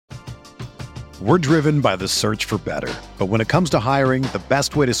We're driven by the search for better. But when it comes to hiring, the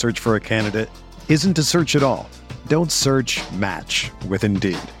best way to search for a candidate isn't to search at all. Don't search, match with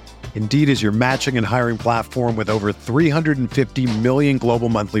Indeed. Indeed is your matching and hiring platform with over 350 million global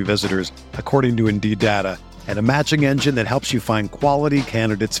monthly visitors, according to Indeed data, and a matching engine that helps you find quality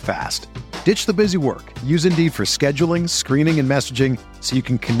candidates fast. Ditch the busy work. Use Indeed for scheduling, screening, and messaging so you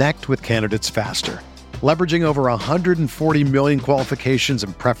can connect with candidates faster. Leveraging over 140 million qualifications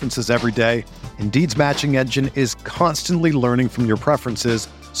and preferences every day, Indeed's matching engine is constantly learning from your preferences,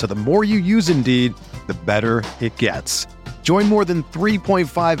 so the more you use Indeed, the better it gets. Join more than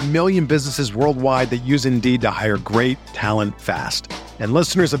 3.5 million businesses worldwide that use Indeed to hire great talent fast. And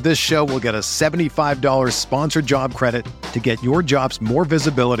listeners of this show will get a $75 sponsored job credit to get your jobs more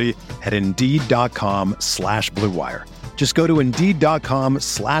visibility at Indeed.com/Blue Wire. Just go to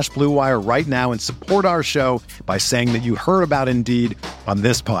Indeed.com/Blue Wire right now and support our show by saying that you heard about Indeed on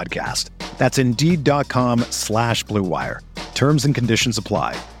this podcast. That's Indeed.com/Blue Wire. Terms and conditions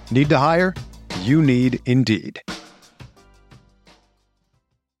apply. Need to hire? You need Indeed.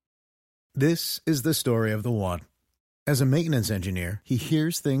 This is the story of the one. As a maintenance engineer, he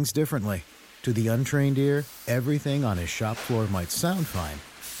hears things differently. To the untrained ear, everything on his shop floor might sound fine,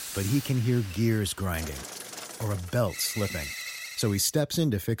 but he can hear gears grinding or a belt slipping. So he steps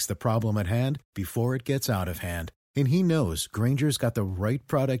in to fix the problem at hand before it gets out of hand. And he knows Grainger's got the right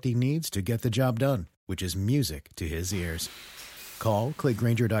product he needs to get the job done, which is music to his ears. Call, click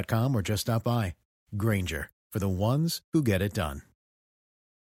Grainger.com, or just stop by. Grainger, for the ones who get it done.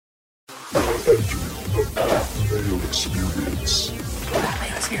 Mayo Experience.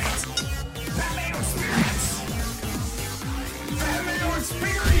 Mayo Experience. Mayo Experience. Mayo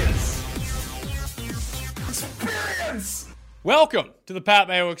Experience. Experience. Welcome to the Pat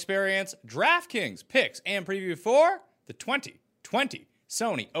Mayo Experience, DraftKings picks and preview for the 2020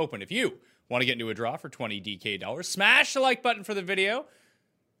 Sony Open. If you want to get into a draw for $20 DK, smash the like button for the video.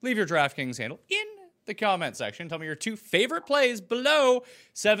 Leave your DraftKings handle in the comment section. Tell me your two favorite plays below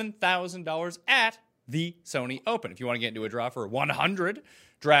 $7,000 at the Sony Open. If you want to get into a draw for 100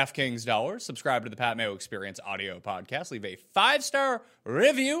 DraftKings dollars, subscribe to the Pat Mayo Experience audio podcast. Leave a 5-star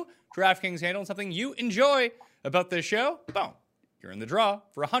review, DraftKings handle, and something you enjoy about this show. Boom. You're in the draw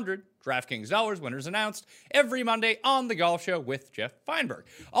for 100 DraftKings dollars. Winners announced every Monday on The Golf Show with Jeff Feinberg.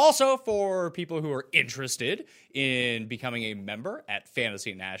 Also, for people who are interested in becoming a member at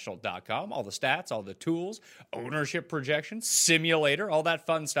FantasyNational.com, all the stats, all the tools, ownership projections, simulator, all that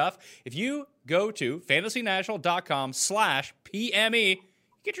fun stuff. If you go to FantasyNational.com/PME,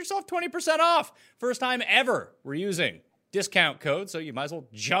 get yourself 20% off. First time ever we're using discount code, so you might as well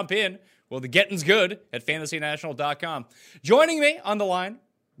jump in. Well, the getting's good at FantasyNational.com. Joining me on the line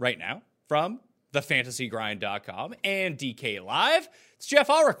right now from thefantasygrind.com and DK Live, it's Jeff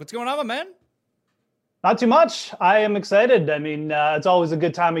Ulrich. What's going on, my man? Not too much. I am excited. I mean, it's always a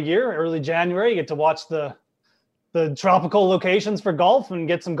good time of year, early January. You get to watch the tropical locations for golf and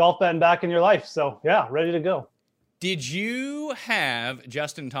get some golf betting back in your life. So, yeah, ready to go. Did you have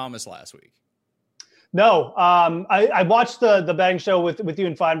Justin Thomas last week? No, I watched the betting show with you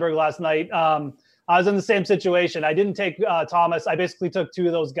and Feinberg last night. I was in the same situation. I didn't take Thomas. I basically took two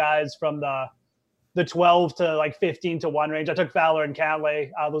of those guys from the 12 to like 15 to 1 range. I took Fowler and Cantlay.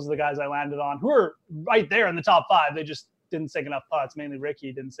 Those are the guys I landed on, who are right there in the top 5. They just didn't sink enough putts. Mainly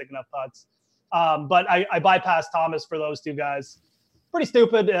Ricky didn't sink enough putts. But I bypassed Thomas for those two guys. Pretty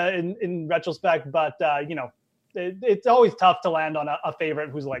stupid in retrospect, but it's always tough to land on a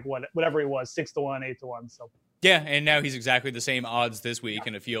favorite who's like whatever he was, 6 to 1, 8 to 1. So yeah, and now he's exactly the same odds this week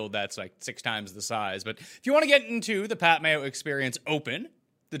in a field that's like 6 times the size. But if you want to get into the Pat Mayo Experience Open,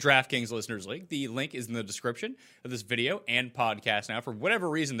 the DraftKings Listeners League, the link is in the description of this video and podcast. Now, for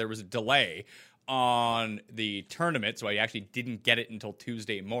whatever reason, there was a delay on the tournament, so I actually didn't get it until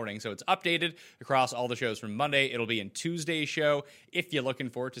Tuesday morning. So it's updated across all the shows from Monday. It'll be in Tuesday's show. If you're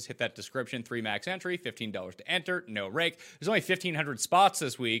looking for it, just hit that description. 3 max entry, $15 to enter, no rake. There's only 1,500 spots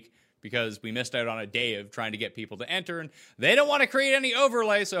this week because we missed out on a day of trying to get people to enter, and they don't want to create any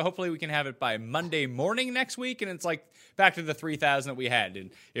overlay, so hopefully we can have it by Monday morning next week, and it's like back to the 3,000 that we had. And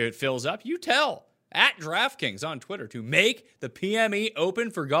if it fills up, you tell at DraftKings on Twitter to make the PME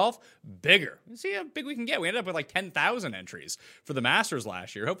Open for golf bigger. Let's see how big we can get. We ended up with like 10,000 entries for the Masters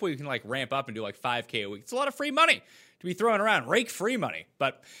last year. Hopefully we can like ramp up and do like 5K a week. It's a lot of free money to be throwing around, rake free money.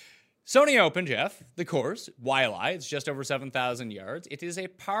 But Sony Open, Jeff, the course, Waialae, it's just over 7,000 yards. It is a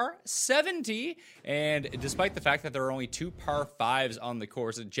par 70, and despite the fact that there are only 2 par 5s on the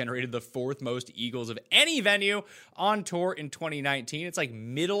course, it generated the 4th most eagles of any venue on tour in 2019. It's like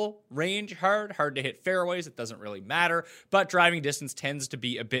middle range hard to hit fairways. It doesn't really matter, but driving distance tends to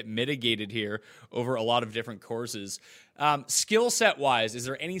be a bit mitigated here over a lot of different courses. Skill set wise, is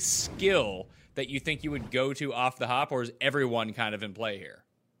there any skill that you think you would go to off the hop, or is everyone kind of in play here?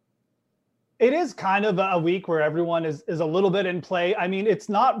 It is kind of a week where everyone is a little bit in play. I mean, it's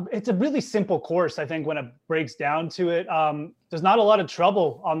a really simple course, I think, when it breaks down to it. There's not a lot of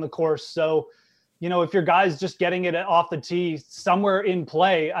trouble on the course. So, if your guy's just getting it off the tee somewhere in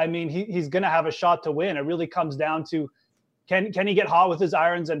play, I mean, he's going to have a shot to win. It really comes down to, can he get hot with his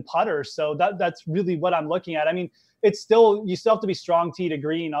irons and putters? So that's really what I'm looking at. I mean, you still have to be strong tee to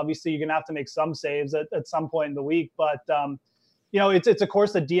green. Obviously, you're going to have to make some saves at some point in the week, but it's a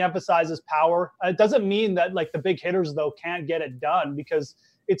course that de-emphasizes power. It doesn't mean that like the big hitters though can't get it done, because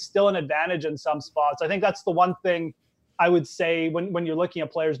it's still an advantage in some spots. I think that's the one thing I would say when you're looking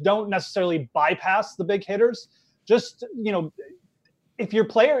at players. Don't necessarily bypass the big hitters. Just, if your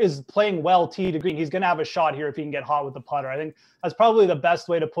player is playing well tee to green, he's going to have a shot here if he can get hot with the putter. I think that's probably the best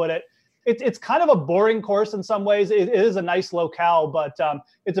way to put it. It's kind of a boring course in some ways. It is a nice locale, but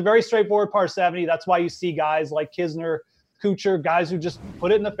it's a very straightforward par 70. That's why you see guys like Kisner, Kuchar, guys who just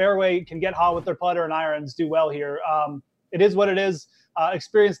put it in the fairway, can get hot with their putter and irons, do well here. It is what it is.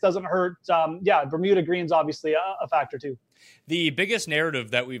 Experience doesn't hurt. Bermuda green's obviously a factor too. The biggest narrative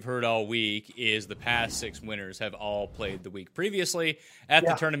that we've heard all week is the past 6 winners have all played the week previously at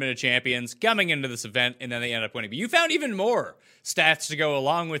the Tournament of Champions, coming into this event, and then they end up winning. But you found even more stats to go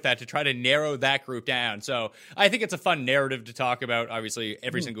along with that to try to narrow that group down. So I think it's a fun narrative to talk about. Obviously,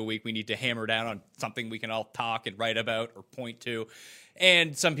 every single week we need to hammer down on something we can all talk and write about or point to.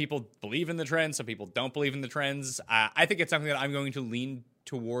 And some people believe in the trends, some people don't believe in the trends. I think it's something that I'm going to lean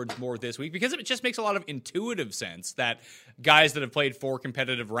towards more this week, because it just makes a lot of intuitive sense that guys that have played 4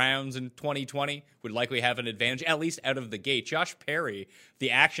 competitive rounds in 2020 would likely have an advantage, at least out of the gate. Josh Perry, the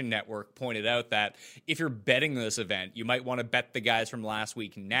Action Network, pointed out that if you're betting this event, you might want to bet the guys from last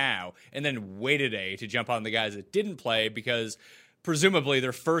week now and then wait a day to jump on the guys that didn't play, because presumably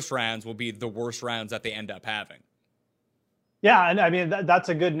their first rounds will be the worst rounds that they end up having. Yeah, and I mean, that's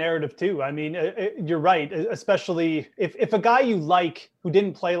a good narrative too. I mean, you're right, especially if a guy you like who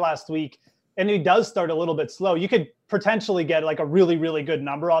didn't play last week and he does start a little bit slow, you could potentially get like a really, really good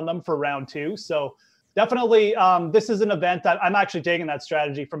number on them for round 2. So definitely, this is an event that I'm actually taking that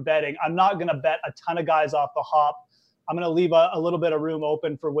strategy from betting. I'm not going to bet a ton of guys off the hop. I'm going to leave a little bit of room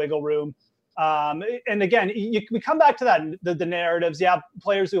open for wiggle room. And again, we come back to that, the narratives. You have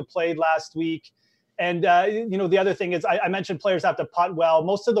players who have played last week. And, the other thing is I mentioned players have to putt well.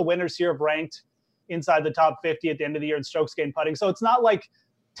 Most of the winners here have ranked inside the top 50 at the end of the year in strokes gained putting. So it's not like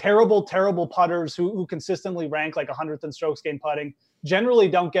terrible putters who consistently rank like 100th in strokes gained putting generally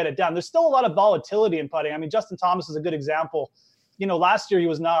don't get it done. There's still a lot of volatility in putting. I mean, Justin Thomas is a good example. Last year he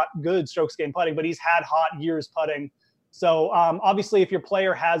was not good strokes gained putting, but he's had hot years putting. So obviously if your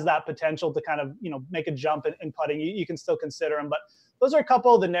player has that potential to kind of, make a jump in putting, you can still consider him. But those are a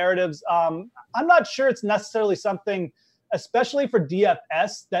couple of the narratives. I'm not sure it's necessarily something, especially for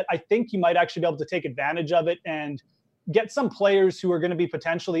DFS, that I think you might actually be able to take advantage of it and get some players who are going to be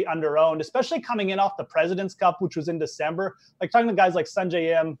potentially under-owned, especially coming in off the President's Cup, which was in December. Like talking to guys like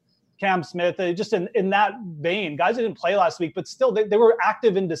Sungjae Im, Cam Smith, just in that vein, guys who didn't play last week, but still they were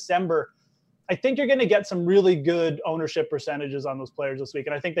active in December. I think you're going to get some really good ownership percentages on those players this week,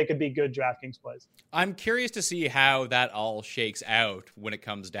 and I think they could be good DraftKings plays. I'm curious to see how that all shakes out when it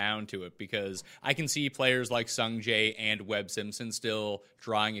comes down to it, because I can see players like Sungjae and Webb Simpson still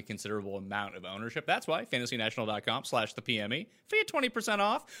drawing a considerable amount of ownership. That's why fantasynational.com/thepme for you 20%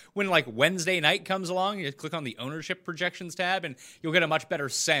 off. When like Wednesday night comes along, you click on the ownership projections tab and you'll get a much better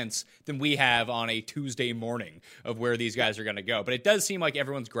sense than we have on a Tuesday morning of where these guys are going to go. But it does seem like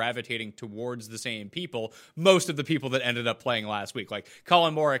everyone's gravitating towards the same people. Most of the people that ended up playing last week, like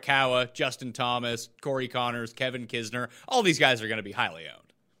Colin Morikawa, Justin Thomas, Corey Connors, Kevin Kisner, all these guys are going to be highly owned.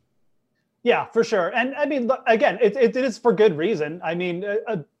 Yeah, for sure. And I mean, again, it is for good reason. I mean,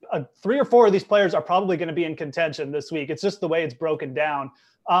 3 or 4 of these players are probably going to be in contention this week. It's just the way it's broken down.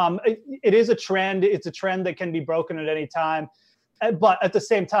 It is a trend. It's a trend that can be broken at any time. But at the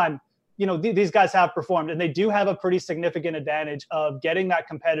same time, these guys have performed, and they do have a pretty significant advantage of getting that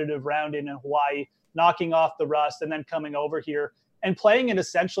competitive round in Hawaii, knocking off the rust, and then coming over here and playing in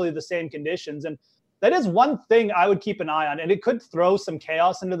essentially the same conditions. And that is one thing I would keep an eye on, and it could throw some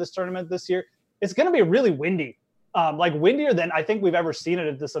chaos into this tournament this year. It's going to be really windy like windier than I think we've ever seen it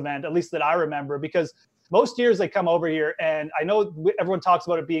at this event, at least that I remember, because most years they come over here, and I know everyone talks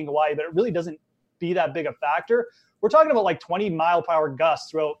about it being Hawaii, but it really doesn't be that big a factor. We're talking about like 20-mile-per-hour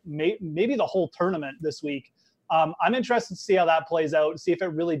gusts throughout maybe the whole tournament this week. I'm interested to see how that plays out, see if it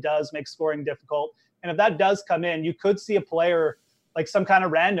really does make scoring difficult. And if that does come in, you could see a player like some kind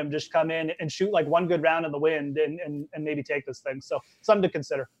of random just come in and shoot like one good round in the wind and maybe take this thing. So something to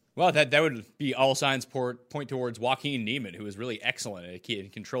consider. Well, that would be all signs point towards Joaquin Niemann, who was really excellent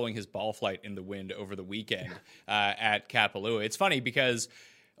at controlling his ball flight in the wind over the weekend at Kapalua. It's funny because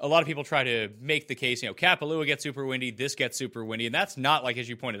a lot of people try to make the case, Kapalua gets super windy, this gets super windy, and that's not, like, as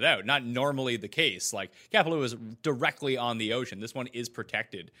you pointed out, not normally the case. Like, Kapalua is directly on the ocean. This one is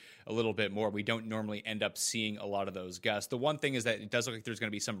protected a little bit more. We don't normally end up seeing a lot of those gusts. The one thing is that it does look like there's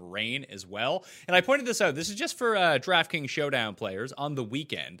going to be some rain as well. And I pointed this out. This is just for DraftKings Showdown players on the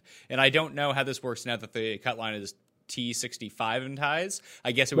weekend. And I don't know how this works now that the cut line is T65 in ties.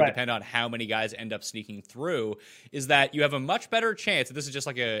 I guess it would depend on how many guys end up sneaking through, is that you have a much better chance. This is just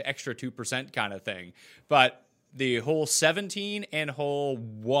like an extra 2% kind of thing. But the hole 17 and hole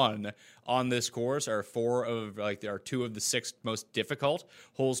 1 on this course are two of the 6 most difficult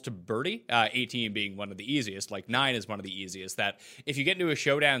holes to birdie, 18 being one of the easiest, like 9 is one of the easiest. That if you get into a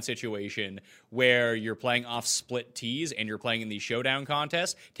showdown situation where you're playing off split tees and you're playing in these showdown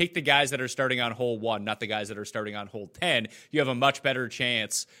contests, take the guys that are starting on hole 1, not the guys that are starting on hole 10. You have a much better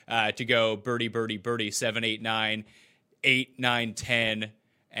chance to go birdie, birdie, birdie, 7, 8, 9, 8, 9, 10,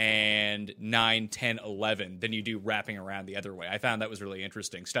 and 9, 10, 11 than you do wrapping around the other way. I found that was really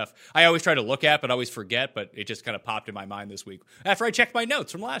interesting stuff. I always try to look at, but always forget, but it just kind of popped in my mind this week after I checked my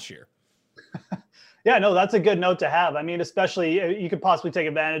notes from last year. Yeah, no, that's a good note to have. I mean, especially you could possibly take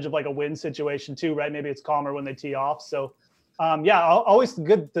advantage of like a wind situation too, right? Maybe it's calmer when they tee off. So always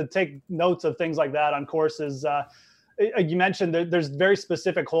good to take notes of things like that on courses. You mentioned that there's very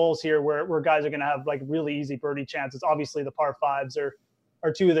specific holes here where guys are going to have like really easy birdie chances. Obviously the par 5s are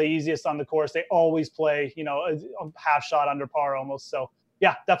 2 of the easiest on the course. They always play, a half shot under par almost. So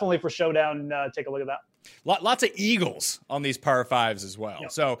yeah, definitely for showdown, take a look at that. Lots of eagles on these par 5s as well.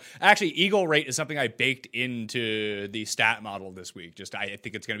 Yep. So actually eagle rate is something I baked into the stat model this week. I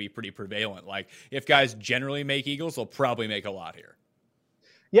think it's going to be pretty prevalent. Like if guys generally make eagles, they'll probably make a lot here.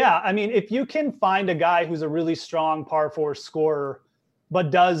 Yeah. I mean, if you can find a guy who's a really strong par 4 scorer,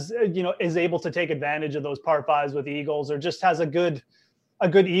 but does, is able to take advantage of those par 5s with eagles, or just has a good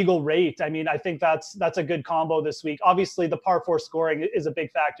eagle rate. I mean, I think that's a good combo this week. Obviously, the par 4 scoring is a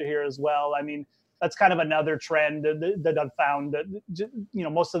big factor here as well. I mean, that's kind of another trend that I've found that,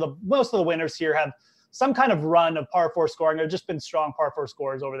 most of the winners here have some kind of run of par 4 scoring. They've just been strong par 4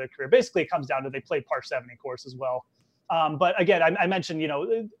 scorers over their career. Basically, it comes down to they play par 70 course as well. But again, I mentioned,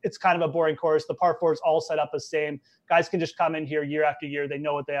 it's kind of a boring course. The par 4 is all set up the same. Guys can just come in here year after year. They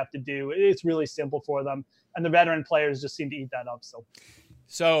know what they have to do. It's really simple for them. And the veteran players just seem to eat that up.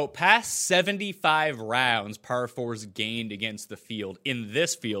 So past 75 rounds, par 4s gained against the field. In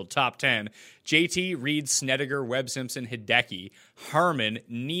this field, top 10, JT, Reed, Snedeker, Webb Simpson, Hideki, Harmon,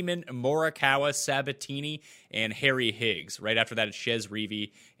 Niemann, Morikawa, Sabatini, and Harry Higgs. Right after that, it's Chez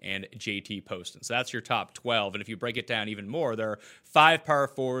Reavie and JT Poston. So that's your top 12. And if you break it down even more, there are 5 par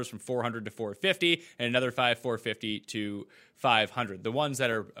 4s from 400 to 450 and another 5 450 to 500. The ones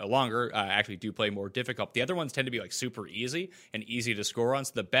that are longer actually do play more difficult. The other ones tend to be like super easy and easy to score on.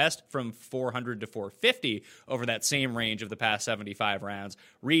 So the best from 400 to 450 over that same range of the past 75 rounds: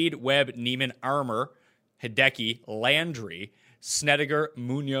 Reed, Webb, Niemann, Armour, Hideki, Landry, Snedeker,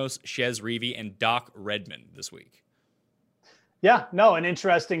 Munoz, Chez Reavie, and Doc Redman this week. Yeah, no, an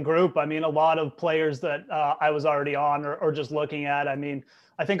interesting group. I mean, a lot of players that I was already on or just looking at. I mean,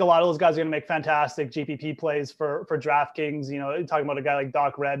 I think a lot of those guys are going to make fantastic GPP plays for DraftKings. Talking about a guy like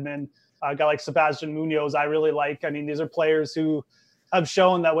Doc Redman, a guy like Sebastian Munoz, I really like. I mean, these are players who have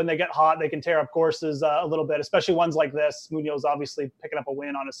shown that when they get hot, they can tear up courses a little bit, especially ones like this. Munoz obviously picking up a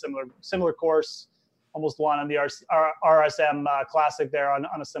win on a similar course, almost won on the RSM Classic there on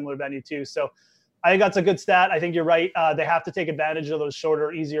a similar venue too. So I think that's a good stat. I think you're right. They have to take advantage of those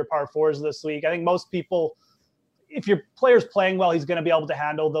shorter, easier par 4s this week. I think most people, if your player's playing well, he's going to be able to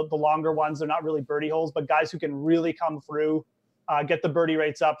handle the longer ones. They're not really birdie holes, but guys who can really come through, get the birdie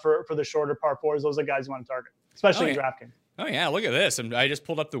rates up for the shorter par 4s, those are guys you want to target, especially in DraftKings. Oh, yeah, look at this. I just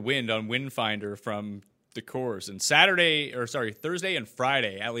pulled up the wind on Windfinder from the course. And Thursday and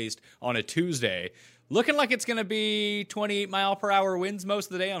Friday, at least on a Tuesday, Looking like it's going to be 28-mile-per-hour winds most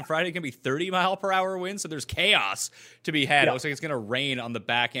of the day. On Friday, it's going to be 30-mile-per-hour winds, so there's chaos to be had. It looks like it's going to rain on the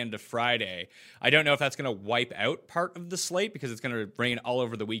back end of Friday. I don't know if that's going to wipe out part of the slate because it's going to rain all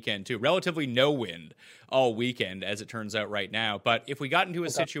over the weekend, too. Relatively no wind all weekend, as it turns out right now. But if we got into a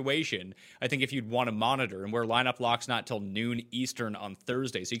situation, I think if you'd want to monitor, and where lineup lock's not till noon Eastern on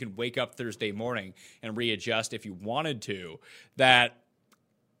Thursday, so you can wake up Thursday morning and readjust if you wanted to, that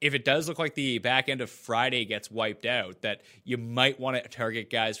if it does look like the back end of Friday gets wiped out, that you might want to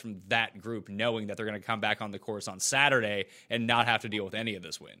target guys from that group knowing that they're going to come back on the course on Saturday and not have to deal with any of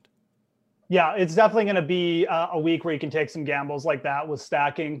this wind. Yeah, it's definitely going to be a week where you can take some gambles like that with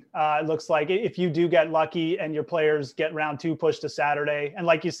stacking. It looks like if you do get lucky and your players get round 2 pushed to Saturday, and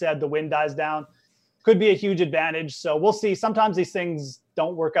like you said, the wind dies down, could be a huge advantage. So we'll see. Sometimes these things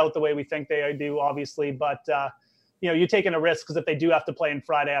don't work out the way we think they do, obviously, but you're taking a risk because if they do have to play in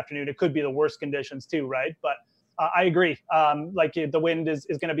Friday afternoon, it could be the worst conditions too, right? But I agree. The wind is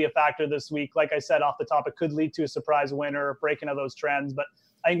going to be a factor this week. Like I said, off the top, it could lead to a surprise winner, breaking of those trends. But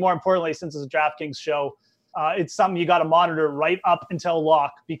I think more importantly, since it's a DraftKings show, it's something you got to monitor right up until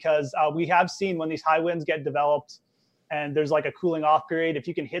lock, because we have seen when these high winds get developed and there's like a cooling off period, if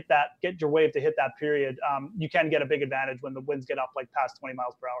you can get your wave to hit that period, you can get a big advantage when the winds get up like past 20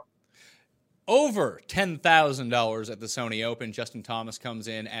 miles per hour. Over $10,000 at the Sony Open. Justin Thomas comes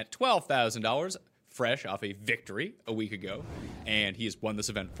in at $12,000, fresh off a victory a week ago, and he has won this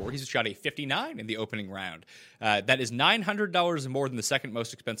event before. He's shot a 59 in the opening round. That is $900 more than the second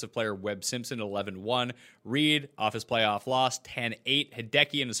most expensive player, Webb Simpson, 11-1. Reed, off his playoff loss, 10-8.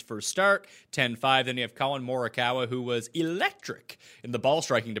 Hideki in his first start, 10-5. Then you have Colin Morikawa, who was electric in the ball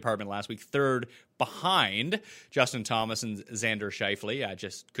striking department last week, third behind Justin Thomas and Xander Schauffele.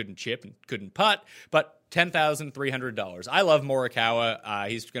 Just couldn't chip and couldn't putt, but $10,300. I love Morikawa.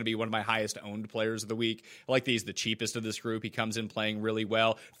 He's going to be one of my highest owned players of the week. I like that he's the cheapest of this group. He comes in playing really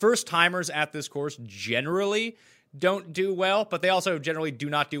well. First timers at this course generally don't do well, but they also generally do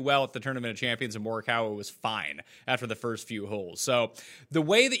not do well at the Tournament of Champions, and Morikawa was fine after the first few holes. So the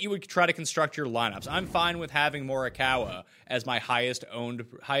way that you would try to construct your lineups, I'm fine with having Morikawa as my highest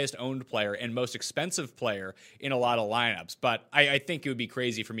owned player and most expensive player in a lot of lineups, but I think it would be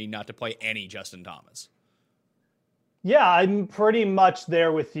crazy for me not to play any Justin Thomas. Yeah, I'm pretty much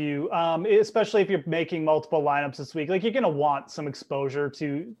there with you, especially if you're making multiple lineups this week. Like, you're going to want some exposure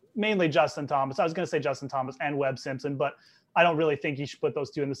to mainly Justin Thomas. I was going to say Justin Thomas and Webb Simpson, but I don't really think you should put those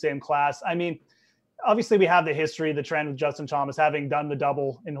two in the same class. I mean, obviously we have the history, the trend with Justin Thomas having done the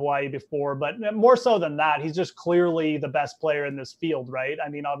double in Hawaii before, but more so than that, he's just clearly the best player in this field, right? I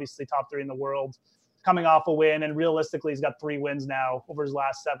mean, obviously top 3 in the world, coming off a win, and realistically he's got 3 wins now over his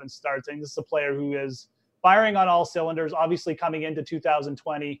last 7 starts. I think this is a player who is firing on all cylinders, obviously coming into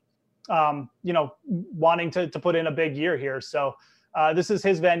 2020, wanting to put in a big year here. So this is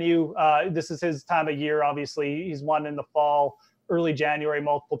his venue. This is his time of year. Obviously he's won in the fall, early January,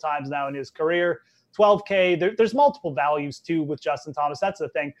 multiple times now in his career. 12K. There's multiple values too with Justin Thomas. That's the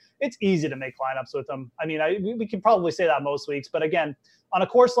thing. It's easy to make lineups with him. I mean, we can probably say that most weeks, but again, on a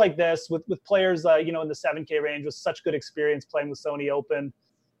course like this with players, in the 7K range with such good experience playing the Sony Open,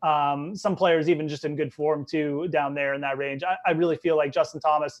 some players even just in good form too down there in that range, I really feel like Justin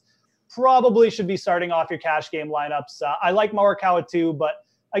Thomas probably should be starting off your cash game lineups. I like Morikawa too, but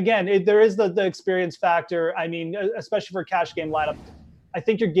again, there is the experience factor. I mean, especially for a cash game lineup, I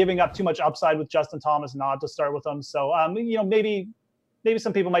think you're giving up too much upside with Justin Thomas not to start with him. So, maybe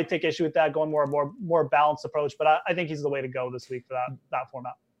some people might take issue with that, going more balanced approach, but I think he's the way to go this week for that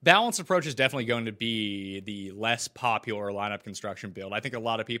format. Balanced approach is definitely going to be the less popular lineup construction build. I think a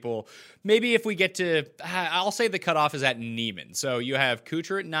lot of people, maybe if we get to, I'll say the cutoff is at Neiman. So you have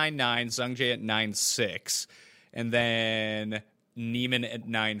Kuchar at 9.9, Sungjae at 9.6, and then Neiman at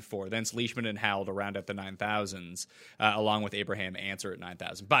 9.4. Then it's Leishman and Howell to round out the 9,000s, along with Abraham Answer at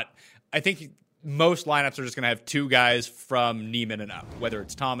 9,000. But I think most lineups are just going to have 2 guys from Neiman and up, whether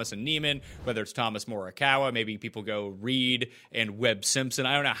it's Thomas and Neiman, whether it's Thomas Morikawa. Maybe people go Reed and Webb Simpson.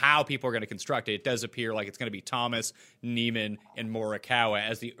 I don't know how people are going to construct it. It does appear like it's going to be Thomas, Neiman, and Morikawa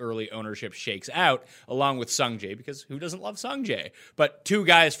as the early ownership shakes out, along with Sungjae, because who doesn't love Sungjae? But 2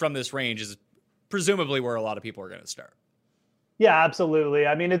 guys from this range is presumably where a lot of people are going to start. Yeah, absolutely.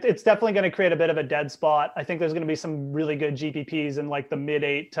 I mean, it's definitely going to create a bit of a dead spot. I think there's going to be some really good GPPs in like the mid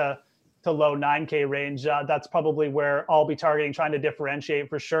 8 to low 9K range. That's probably where I'll be targeting, trying to differentiate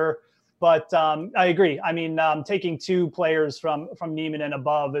for sure. But I agree. I mean, taking 2 players from Neiman and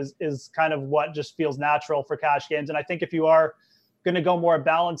above is kind of what just feels natural for cash games. And I think if you are going to go more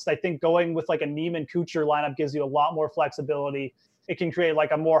balanced, I think going with like a Neiman Kuchar lineup gives you a lot more flexibility. it can create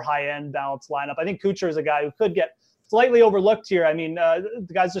like a more high-end balanced lineup. I think Kuchar is a guy who could get slightly overlooked here. I mean,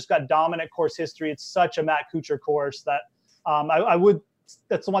 the guy's just got dominant course history. It's such a Matt Kuchar course that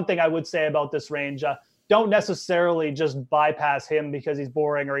that's the one thing I would say about this range. Don't necessarily just bypass him because he's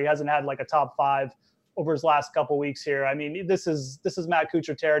boring or he hasn't had like a top 5 over his last couple weeks here. I mean, this is Matt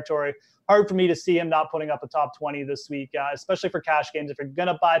Kuchar territory. Hard for me to see him not putting up a top 20 this week, especially for cash games. If you're going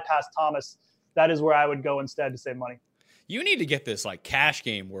to bypass Thomas, that is where I would go instead to save money. You need to get this like cash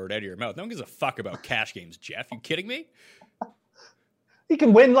game word out of your mouth. No one gives a fuck about cash games, Jeff. You kidding me? He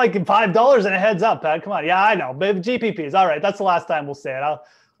can win like $5 and a heads up, Pat. Come on. Yeah, I know. But GPPs. All right. That's the last time we'll say it.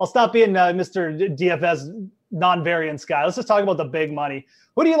 I'll stop being Mr. DFS non-variance guy. Let's just talk about the big money.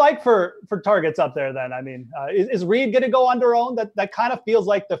 Who do you like for targets up there then? I mean, is Reed going to go under owned? That kind of feels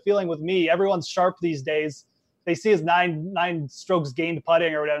like the feeling with me. Everyone's sharp these days. They see his nine strokes gained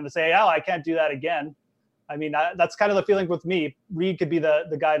putting or whatever, and they say, oh, I can't do that again. I mean, that's kind of the feeling with me. Reed could be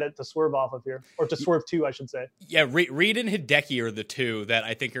the guy to swerve off of here, or to swerve to, I should say. Yeah, Reed and Hideki are the two that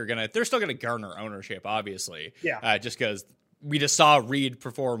I think they're still going to garner ownership, obviously. Yeah. Just because we just saw Reed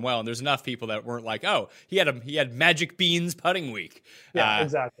perform well, and there's enough people that weren't like, oh, he had magic beans putting week. Yeah,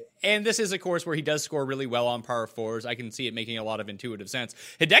 exactly. And this is a course where he does score really well on par 4s. I can see it making a lot of intuitive sense.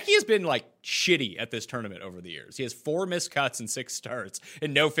 Hideki has been like shitty at this tournament over the years. He has 4 missed cuts and 6 starts,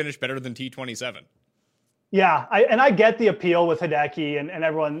 and no finish better than T27. Yeah, I get the appeal with Hideki and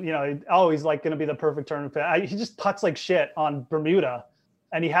everyone, he's like going to be the perfect tournament fit. He just puts like shit on Bermuda,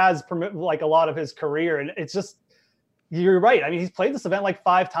 and he has like a lot of his career, and it's just, you're right. I mean, he's played this event like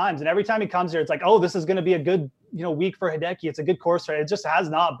 5 times, and every time he comes here, it's like, oh, this is going to be a good, week for Hideki. It's a good course, right? It just has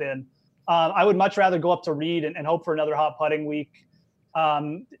not been. I would much rather go up to Reed and hope for another hot putting week.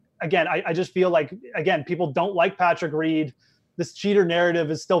 Again, I just feel like, people don't like Patrick Reed. This cheater narrative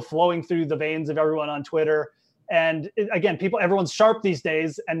is still flowing through the veins of everyone on Twitter. And everyone's sharp these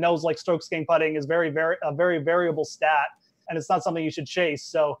days and knows like strokes gained putting is a very variable stat, and it's not something you should chase.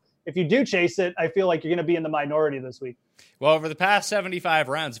 So if you do chase it, I feel like you're going to be in the minority this week. Well, over the past 75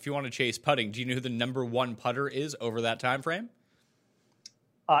 rounds, if you want to chase putting, do you know who the number 1 putter is over that time frame?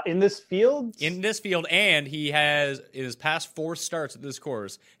 In this field? In this field, and he has, in his past 4 starts at this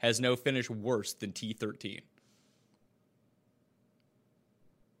course, has no finish worse than T13.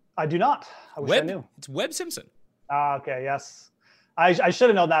 I do not. I wish I knew. It's Webb Simpson. Okay, yes. I should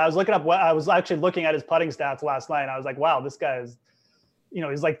have known that. I was actually looking at his putting stats last night, and I was like, wow, this guy is,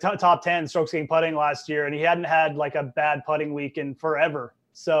 he's like top 10 strokes gained putting last year, and he hadn't had like a bad putting week in forever.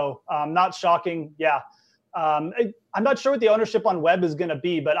 So not shocking. Yeah. I'm not sure what the ownership on Webb is going to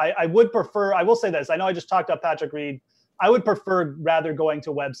be, but I would prefer, I will say this. I know I just talked up Patrick Reed. I would prefer rather going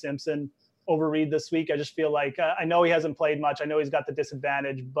to Webb Simpson over Reed this week. I just feel like I know he hasn't played much. I know he's got the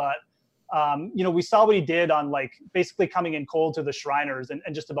disadvantage, but we saw what he did on like basically coming in cold to the Shriners and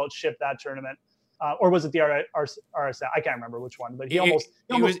just about shipped that tournament. Or was it the RSM? I can't remember which one, but it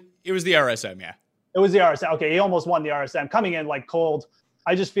was the RSM. Yeah, it was the RSM. Okay, he almost won the RSM coming in like cold.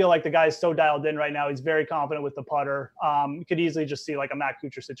 I just feel like the guy's so dialed in right now. He's very confident with the putter. You could easily just see like a Matt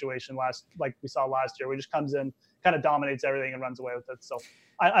Kuchar situation like we saw last year, where he just comes in, kind of dominates everything and runs away with it. So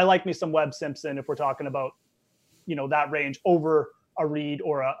I like me some Webb Simpson if we're talking about, that range over a Reed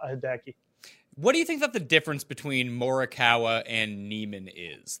or a Hideki. What do you think that the difference between Morikawa and Niemann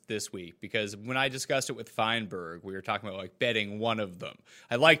is this week? Because when I discussed it with Feinberg, we were talking about like betting one of them.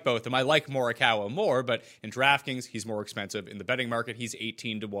 I like both of them. I like Morikawa more, but in DraftKings, he's more expensive. In the betting market, he's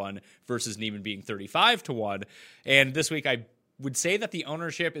 18-1 versus Niemann being 35-1. And this week, I would say that the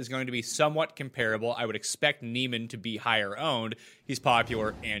ownership is going to be somewhat comparable. I would expect Niemann to be higher owned. He's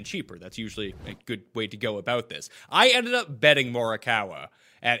popular and cheaper. That's usually a good way to go about this. I ended up betting Morikawa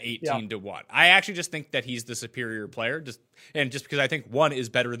at 18-1. I actually just think that he's the superior player. Just because I think one is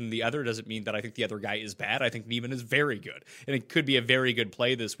better than the other doesn't mean that I think the other guy is bad. I think Niemann is very good, and it could be a very good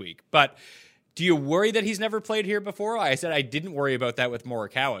play this week. But do you worry that he's never played here before? I said I didn't worry about that with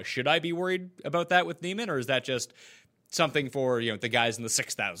Morikawa. Should I be worried about that with Niemann, or is that just something for the guys in the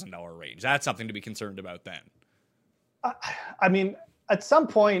 $6,000 range? That's something to be concerned about then. I mean, at some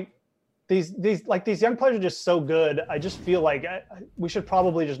point, these young players are just so good. I just feel like we should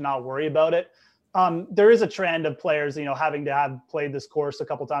probably just not worry about it. There is a trend of players, having to have played this course a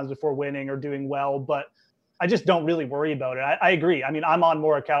couple times before winning or doing well, but I just don't really worry about it. I agree. I mean, I'm on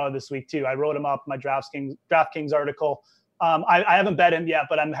Morikawa this week too. I wrote him up in my DraftKings article. I haven't bet him yet,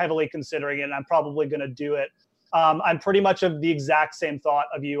 but I'm heavily considering it, and I'm probably going to do it. I'm pretty much of the exact same thought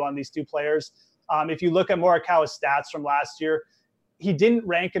of you on these two players. If you look at Morikawa's stats from last year, he didn't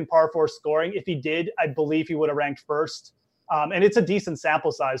rank in par 4 scoring. If he did, I believe he would have ranked first. And it's a decent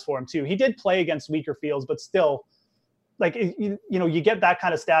sample size for him too. He did play against weaker fields, but still, like, you get that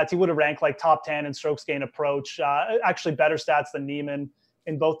kind of stats. He would have ranked like top 10 in strokes gained approach, actually better stats than Niemann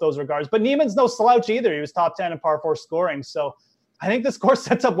in both those regards. But Niemann's no slouch either. He was top 10 in par 4 scoring. So I think this course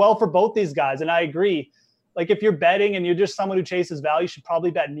sets up well for both these guys. And I agree. Like, if you're betting and you're just someone who chases value, you should probably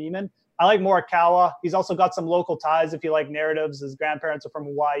bet Niemann. I like Morikawa. He's also got some local ties if you like narratives. His grandparents are from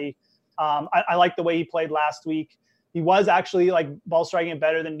Hawaii. I like the way he played last week. He was actually like ball striking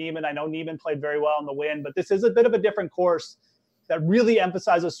better than Niemann. I know Niemann played very well in the win, but this is a bit of a different course that really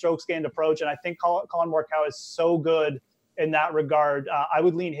emphasizes strokes gained approach. And I think Colin Morikawa is so good in that regard. I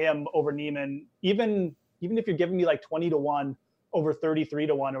would lean him over Niemann, even if you're giving me like 20-1 over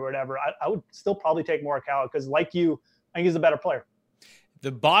 33-1 or whatever. I would still probably take Morikawa because, like you, I think he's a better player.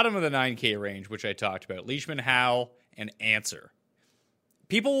 The bottom of the 9K range, which I talked about, Leishman, Howell, and Answer.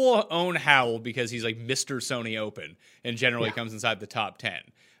 People will own Howell because he's like Mr. Sony Open and generally comes inside the top 10.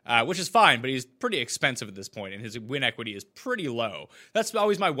 Which is fine, but he's pretty expensive at this point, and his win equity is pretty low. That's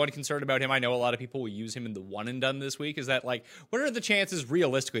always my one concern about him. I know a lot of people will use him in the one and done this week. Is that, like, what are the chances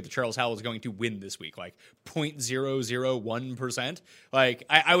realistically that Charles Howell is going to win this week? Like 0.001%? Like,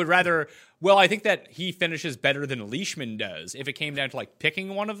 I would rather. Well, I think that he finishes better than Leishman does. If it came down to like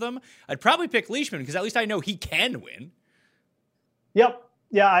picking one of them, I'd probably pick Leishman because at least I know he can win. Yep.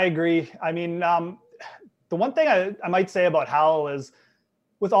 Yeah, I agree. I mean, the one thing I might say about Howell is,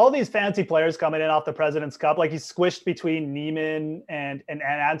 with all these fancy players coming in off the President's Cup, like he's squished between Niemann and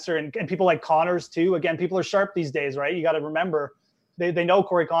Answer and people like Connors too. Again, people are sharp these days, right? You got to remember, they know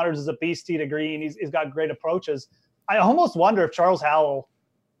Corey Connors is a beast tee to green. He's got great approaches. I almost wonder if Charles Howell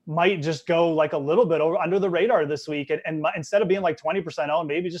might just go like a little bit under the radar this week, and instead of being like 20% owned,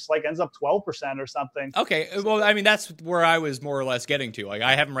 maybe just like ends up 12% or something. Okay, well, I mean, that's where I was more or less getting to. Like,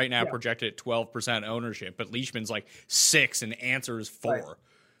 I have him right now projected at 12% ownership, but Leishman's like 6 and Answer's 4. Right.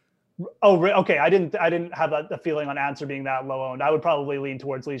 Oh, okay. I didn't have the feeling on Answer being that low owned. I would probably lean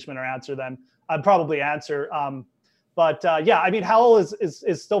towards Leishman or Answer then. I'd probably Answer. But I mean, Howell is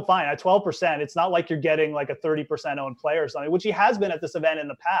still fine at 12%. It's not like you're getting like a 30% owned player or something, which he has been at this event in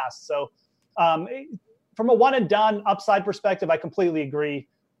the past. So from a one and done upside perspective, I completely agree.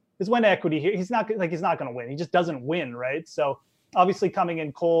 His win equity here, he's not going to win. He just doesn't win, right? So obviously coming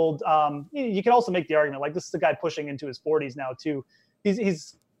in cold, you can also make the argument like this is a guy pushing into his 40s now too.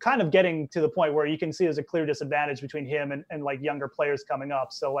 He's kind of getting to the point where you can see there's a clear disadvantage between him and like younger players coming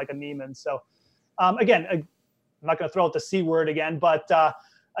up. So like a Niemann. So again, I'm not going to throw out the C word again, but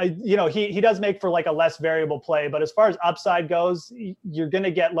he does make for like a less variable play. But as far as upside goes, you're going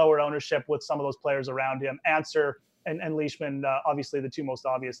to get lower ownership with some of those players around him. Answer and Leishman, obviously the two most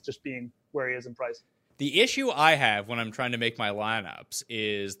obvious, just being where he is in price. The issue I have when I'm trying to make my lineups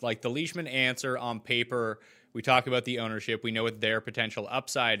is like the Leishman Answer on paper. We talk about the ownership. We know what their potential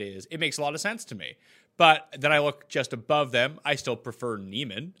upside is. It makes a lot of sense to me. But then I look just above them. I still prefer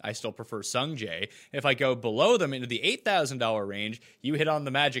Niemann. I still prefer Sung Jae. If I go below them into the $8,000 range, you hit on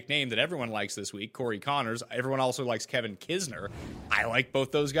the magic name that everyone likes this week, Corey Connors. Everyone also likes Kevin Kisner. I like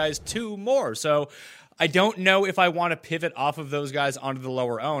both those guys too more. So I don't know if I want to pivot off of those guys onto the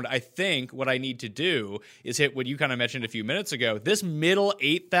lower owned. I think what I need to do is hit what you kind of mentioned a few minutes ago, this middle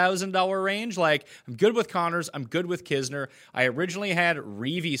 $8,000 range. Like, I'm good with Connors. I'm good with Kisner. I originally had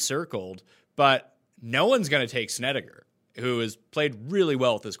Reavie circled, but no one's going to take Snedeker, who has played really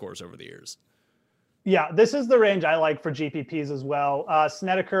well at this course over the years. Yeah, this is the range I like for GPPs as well.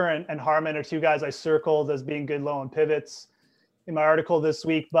 Snedeker and Harman are two guys I circled as being good low on pivots in my article this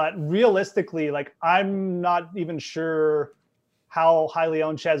week. But realistically, like, I'm not even sure how highly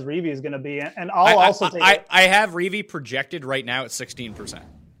owned Chez Reavie is going to be. And I'll also take I have Reavie projected right now at 16%.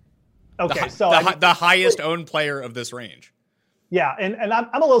 Okay, the highest owned player of this range. Yeah, and I'm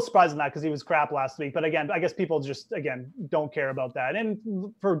a little surprised in that because he was crap last week. But again, I guess people just, don't care about that.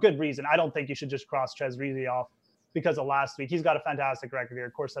 And for good reason. I don't think you should just cross Chez Reavie off because of last week. He's got a fantastic record here.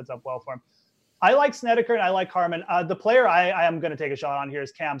 Of course, sets up well for him. I like Snedeker and I like Harman. The player I am going to take a shot on here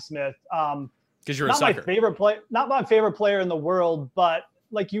is Cam Smith. Because you're a sucker. Not my favorite player in the world, but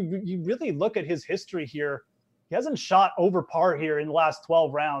like you really look at his history here. He hasn't shot over par here in the last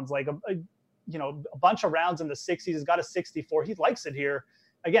 12 rounds. Like a bunch of rounds in the 60s. He's got a 64. He likes it here.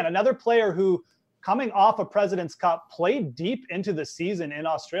 Again, another player who, coming off a President's Cup, played deep into the season in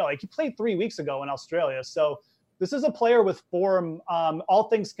Australia. Like, he played 3 weeks ago in Australia. So this is a player with form. All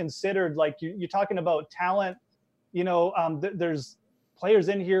things considered, like you're talking about talent. There's players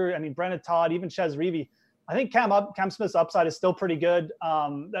in here. I mean, Brennan Todd, even Chez Reavie. I think Cam Smith's upside is still pretty good.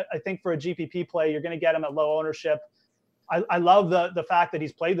 I think for a GPP play, you're going to get him at low ownership. I love the fact that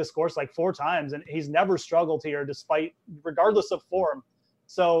he's played this course like 4 times and he's never struggled here regardless of form.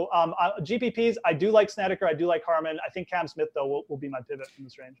 So GPPs, I do like Snedeker. I do like Harman. I think Cam Smith, though, will be my pivot from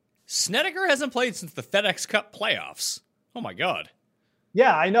this range. Snedeker hasn't played since the FedEx Cup playoffs. Oh, my God.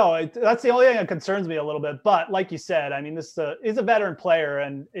 Yeah, I know. That's the only thing that concerns me a little bit. But like you said, I mean, this is a veteran player,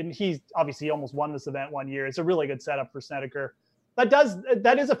 and he's obviously almost won this event one year. It's a really good setup for Snedeker.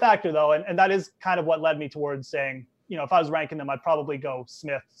 That is a factor, though, and that is kind of what led me towards saying, you know, if I was ranking them, I'd probably go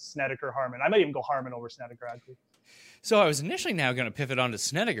Smith, Snedeker, Harman. I might even go Harman over Snedeker, actually. So I was initially now going to pivot onto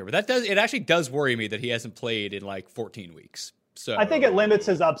Snedeker, but it actually does worry me that he hasn't played in like 14 weeks. So I think it limits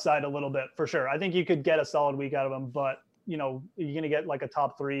his upside a little bit, for sure. I think you could get a solid week out of him, but you know, you're going to get like a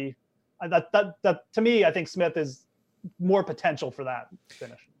top 3. That to me, I think Smith is more potential for that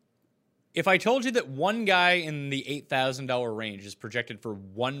finish. If I told you that one guy in the $8,000 range is projected for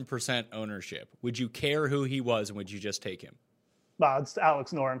 1% ownership, would you care who he was, and would you just take him? Well, it's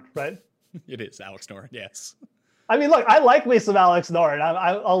Alex Noren, right? It is Alex Noren, yes. I mean, look, I like me some Alex Noren.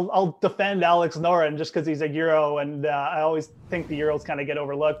 I'll defend Alex Noren just because he's a Euro, and I always think the Euros kind of get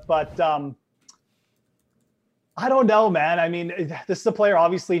overlooked. But I don't know, man. I mean, this is a player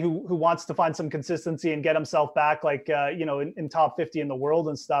obviously who wants to find some consistency and get himself back, like you know, in top 50 in the world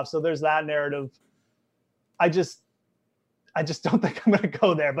and stuff. So there's that narrative. I just don't think I'm going to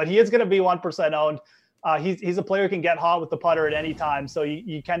go there. But he is going to be 1% owned. He's a player who can get hot with the putter at any time, so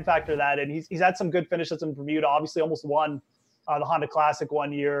you can factor that in. He's had some good finishes in Bermuda. Obviously, almost won the Honda Classic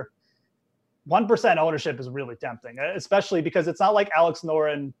one year. 1% ownership is really tempting, especially because it's not like Alex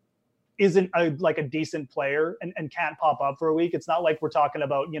Noren isn't a decent player and can't pop up for a week. It's not like we're talking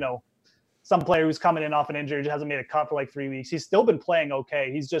about, you know, some player who's coming in off an injury, just hasn't made a cut for like 3 weeks. He's still been playing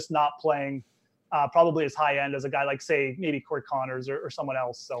okay. He's just not playing probably as high end as a guy like, say, maybe Court Connors or someone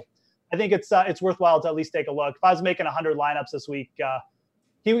else. So I think it's worthwhile to at least take a look. If I was making 100 lineups this week,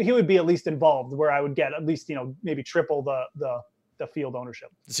 he would be at least involved, where I would get at least, you know, maybe triple the field ownership.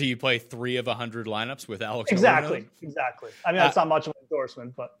 So you play 3 of 100 lineups with Alex? Exactly. I mean, that's not much of an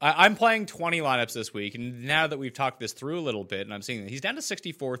endorsement, but I'm playing 20 lineups this week, and now that we've talked this through a little bit, and I'm seeing that he's down to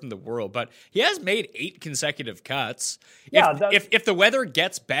 64th in the world, but he has made 8 consecutive cuts. If the weather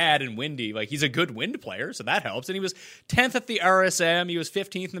gets bad and windy, like, he's a good wind player, so that helps. And he was 10th at the RSM. He was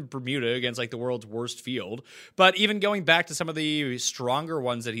 15th in Bermuda against like the world's worst field. But even going back to some of the stronger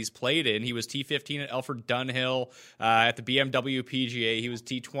ones that he's played in, he was T15 at Alfred Dunhill, at the BMW PGA. He was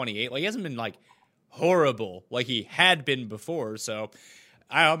T28. Like, he hasn't been like horrible like he had been before. So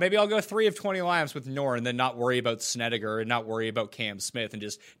I don't know, maybe I'll go 3 of 20 lineups with Noren and then not worry about Snedeker and not worry about Cam Smith and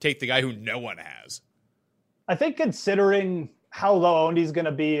just take the guy who no one has. I think considering how low owned he's going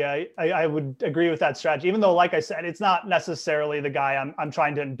to be, I would agree with that strategy, even though, like I said, it's not necessarily the guy I'm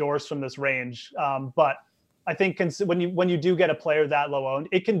trying to endorse from this range. But I think when you do get a player that low owned,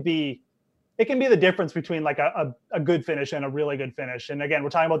 it can be the difference between like a good finish and a really good finish. And again, we're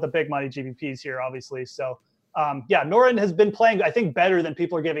talking about the big money GPPs here, obviously. So yeah, Noren has been playing, I think, better than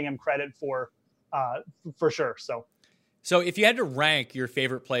people are giving him credit for sure. So if you had to rank your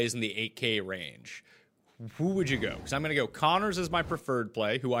favorite plays in the 8K range, who would you go? Because I'm going to go Connors as my preferred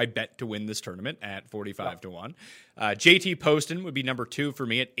play, who I bet to win this tournament at 45 to 1. JT Poston would be number 2 for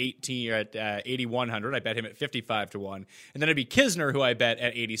me at 8,100. I bet him at 55 to 1. And then it'd be Kisner, who I bet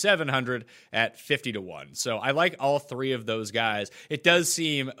at 8,700 at 50 to 1. So I like all 3 of those guys. It does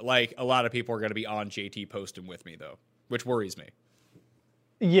seem like a lot of people are going to be on JT Poston with me, though, which worries me.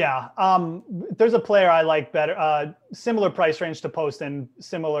 Yeah. There's a player I like better, similar price range to Poston,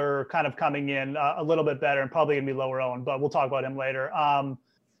 similar kind of coming in a little bit better and probably going to be lower owned, but we'll talk about him later.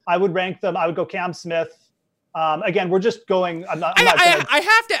 I would rank them. I would go Cam Smith. Again, we're just going. I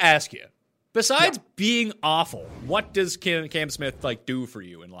have to ask you, besides being awful, what does Cam Smith like do for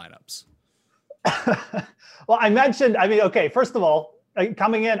you in lineups? Well, okay, first of all,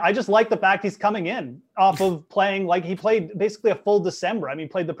 coming in, I just like the fact he's coming in off of playing like he played basically a full December. I mean,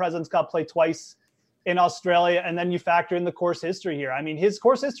 played the President's Cup, played twice in Australia, and then you factor in the course history here. I mean, his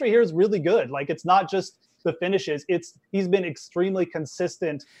course history here is really good. Like, it's not just the finishes; he's been extremely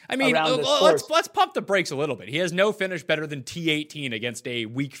consistent. I mean, let's pump the brakes a little bit. He has no finish better than T18 against a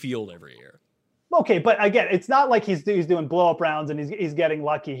weak field every year. Okay, but again, it's not like he's doing blow up rounds and he's getting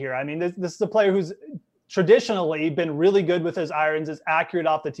lucky here. I mean, this is a player who's traditionally been really good with his irons, is accurate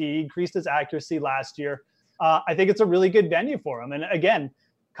off the tee, increased his accuracy last year. I think it's a really good venue for him. And again,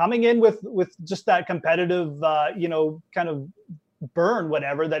 coming in with just that competitive, kind of burn,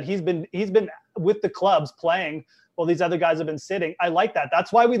 whatever, that he's been with the clubs playing while these other guys have been sitting. I like that.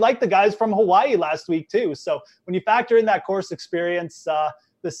 That's why we like the guys from Hawaii last week too. So when you factor in that course experience,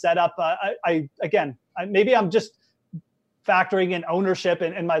 the setup, maybe I'm just factoring in ownership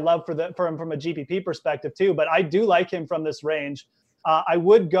and my love for him from a GPP perspective too. But I do like him from this range. I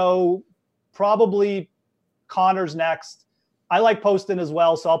would go probably Connors next. I like Poston as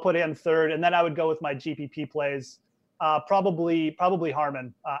well, so I'll put him third, and then I would go with my GPP plays. Probably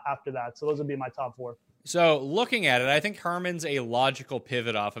Harman after that. So those would be my top 4. So looking at it, I think Harman's a logical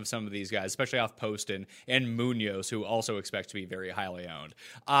pivot off of some of these guys, especially off Poston and Munoz, who also expect to be very highly owned.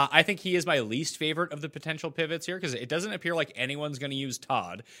 I think he is my least favorite of the potential pivots here because it doesn't appear like anyone's going to use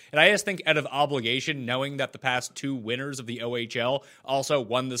Todd. And I just think out of obligation, knowing that the past 2 winners of the OHL also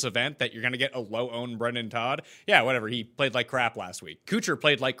won this event, that you're going to get a low-owned Brendan Todd. Yeah, whatever. He played like crap last week. Kucher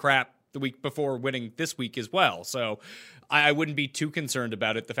played like crap the week before winning this week as well. So I wouldn't be too concerned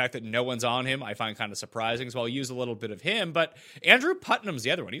about it. The fact that no one's on him, I find kind of surprising. So I'll use a little bit of him. But Andrew Putnam's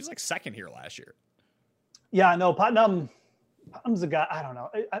the other one. He was like second here last year. Yeah, no, Putnam's a guy. I don't know.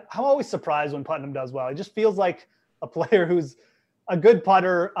 I'm always surprised when Putnam does well. He just feels like a player who's a good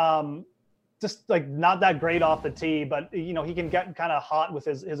putter, just like not that great off the tee, but he can get kind of hot with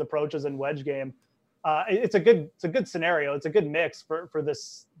his approaches and wedge game. It's a good scenario. It's a good mix for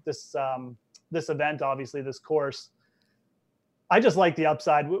this event, obviously this course. I just like the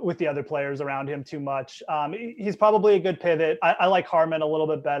upside with the other players around him too much. He's probably a good pivot. I like Harman a little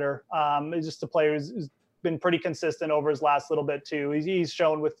bit better. He's just a player who's been pretty consistent over his last little bit too. He's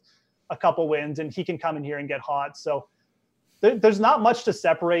shown with a couple wins, and he can come in here and get hot. So there's not much to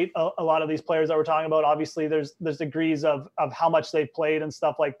separate a lot of these players that we're talking about. Obviously, there's degrees of how much they've played and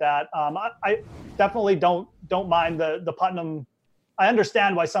stuff like that. I definitely don't mind the Putnam. I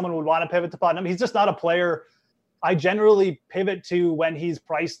understand why someone would want to pivot to Putnam. He's just not a player I generally pivot to when he's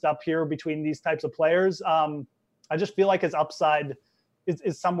priced up here between these types of players. I just feel like his upside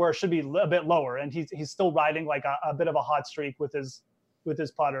is somewhere, should be a bit lower, and he's still riding like a bit of a hot streak with his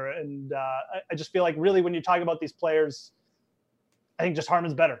putter. And I just feel like really when you're talking about these players, I think just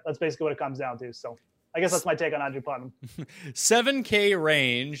Harman's better. That's basically what it comes down to. So I guess that's my take on Andrew Putnam. 7K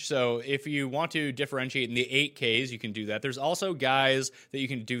range. So if you want to differentiate in the 8Ks, you can do that. There's also guys that you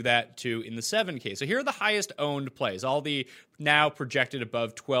can do that to in the 7K. So here are the highest owned plays, all the now projected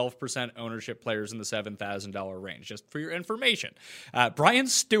above 12% ownership players in the $7,000 range, just for your information. Brian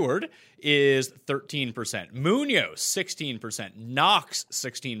Stewart is 13%. Munoz, 16%. Knox,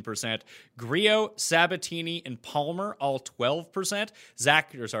 16%. Griot, Sabatini, and Palmer, all 12%.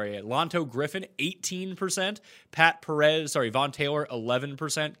 Lanto Griffin, 18%. Vaughn Taylor,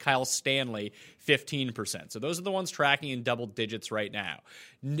 11%. Kyle Stanley, 15%. So those are the ones tracking in double digits right now.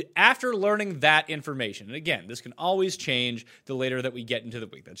 After learning that information, and again, this can always change the later that we get into the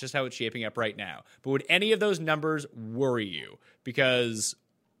week. That's just how it's shaping up right now. But would any of those numbers worry you? Because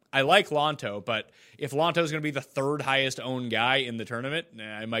I like Lanto, but if Lanto is going to be the third highest owned guy in the tournament,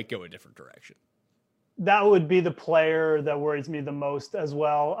 I might go a different direction. That would be the player that worries me the most as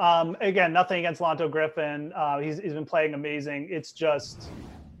well. Again, nothing against Lanto Griffin. He's been playing amazing. It's just,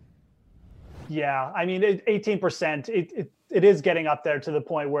 yeah, I mean, 18%, it is getting up there to the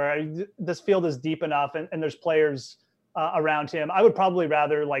point where this field is deep enough and there's players around him. I would probably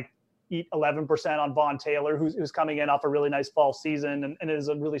rather eat 11% on Vaughn Taylor, who's coming in off a really nice fall season and is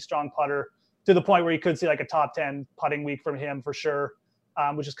a really strong putter, to the point where you could see like a top 10 putting week from him for sure,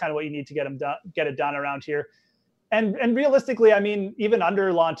 which is kind of what you need to get it done around here. And realistically, I mean, even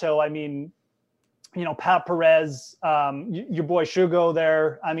under Lanto, I mean, Pat Perez, your boy Shugo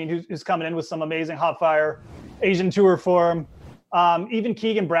there, I mean, who's coming in with some amazing hot fire Asian Tour form. Even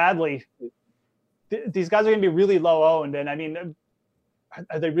Keegan Bradley. These guys are going to be really low owned. And I mean,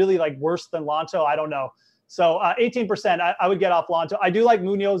 are they really worse than Lanto? I don't know. So 18%, I would get off Lanto. I do like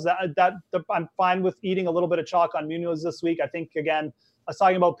Munoz. I'm fine with eating a little bit of chalk on Munoz this week. I think, again, I was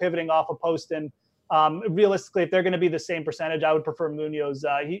talking about pivoting off of Poston. Realistically, if they're going to be the same percentage, I would prefer Munoz.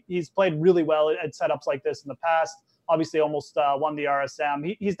 He's played really well at setups like this in the past. Obviously, almost won the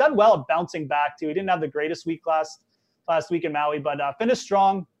RSM. He's done well at bouncing back too. He didn't have the greatest week last week in Maui, but finished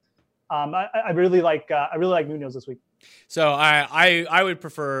strong. I really like Munoz this week. So I would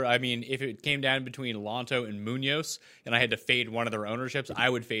prefer, I mean, if it came down between Lanto and Munoz and I had to fade one of their ownerships, I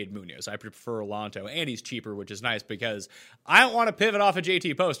would fade Munoz. I prefer Lanto, and he's cheaper, which is nice because I don't want to pivot off of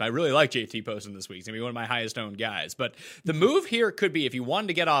JT Poston. I really like JT Poston this week. He's going to be one of my highest owned guys. But the move here could be if you wanted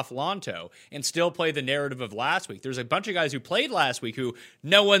to get off Lanto and still play the narrative of last week. There's a bunch of guys who played last week who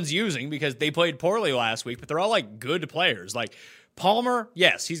no one's using because they played poorly last week, but they're all good players. Like Palmer,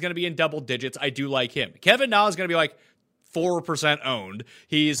 yes, he's going to be in double digits. I do like him. Kevin Na is going to be 4% owned.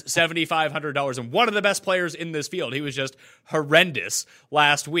 He's $7,500 and one of the best players in this field. He was just horrendous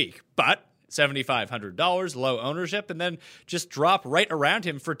last week, but $7,500, low ownership, and then just drop right around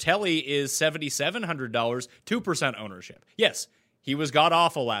him. Fratelli is $7,700, 2% ownership. Yes, he was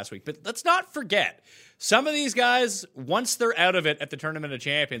god-awful last week, but let's not forget, Some of these guys, once they're out of it at the Tournament of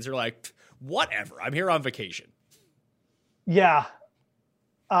Champions, they're like, whatever, I'm here on vacation. Yeah.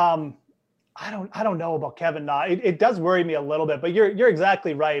 I don't know about Kevin Na. It does worry me a little bit, but you're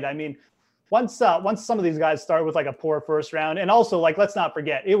exactly right. I mean, once some of these guys start with like a poor first round, and also like, let's not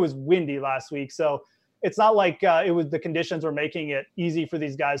forget, it was windy last week. So it's not like it was the conditions were making it easy for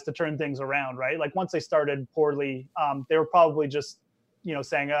these guys to turn things around, right? Like once they started poorly, they were probably just,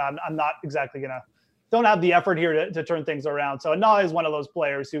 saying, I'm not exactly don't have the effort here to turn things around. So Na is one of those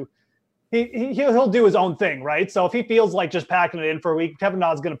players who he'll do his own thing, right? So if he feels like just packing it in for a week, Kevin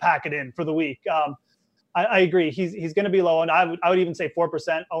Na is going to pack it in for the week. I agree. He's going to be low, and I would even say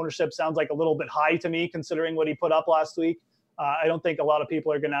 4% ownership sounds like a little bit high to me, considering what he put up last week. I don't think a lot of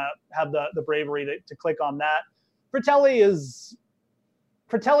people are going to have the bravery to click on that. Fratelli,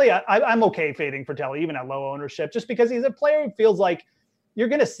 I'm okay fading Fratelli even at low ownership, just because he's a player who feels like you're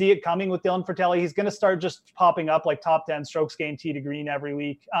going to see it coming with Dylan Fratelli. He's going to start just popping up like top 10 strokes gained tee to green every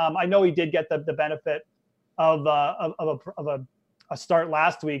week. I know he did get the benefit of a start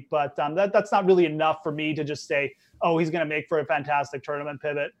last week, but that's not really enough for me to just say, oh, he's going to make for a fantastic tournament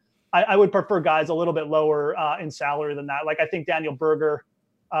pivot. I would prefer guys a little bit lower in salary than that. Like I think Daniel Berger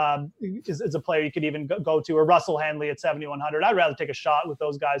is a player you could even go to, or Russell Henley at 7,100. I'd rather take a shot with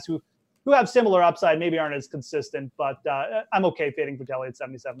those guys who have similar upside, maybe aren't as consistent, but I'm okay fading Fratelli at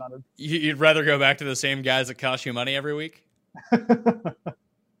 7,700. You'd rather go back to the same guys that cost you money every week?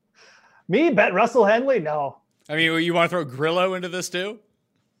 Me bet Russell Henley? No. I mean, you want to throw Grillo into this too?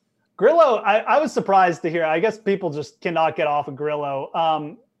 Grillo, I was surprised to hear. I guess people just cannot get off of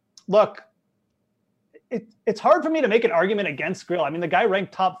Grillo. Look, it's hard for me to make an argument against Grillo. I mean, the guy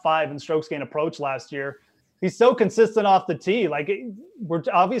ranked top 5 in strokes gained approach last year. He's so consistent off the tee. Like we're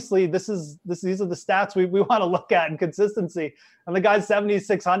obviously these are the stats we want to look at in consistency. And the guy's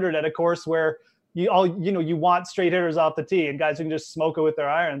 7,600 at a course where you want straight hitters off the tee and guys who can just smoke it with their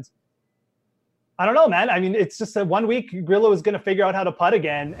irons. I don't know, man. I mean, it's just that 1 week Grillo is going to figure out how to putt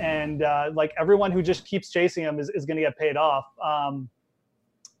again, and like everyone who just keeps chasing him is going to get paid off.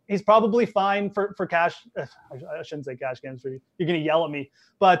 He's probably fine for cash. I shouldn't say cash games for you. You're going to yell at me,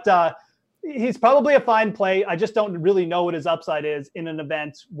 but he's probably a fine play. I just don't really know what his upside is in an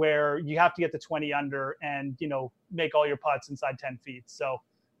event where you have to get to 20 under and, make all your putts inside 10 feet. So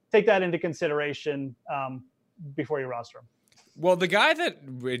take that into consideration before you roster him. Well, the guy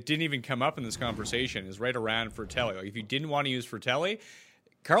that didn't even come up in this conversation is right around Fratelli. Like, if you didn't want to use Fratelli,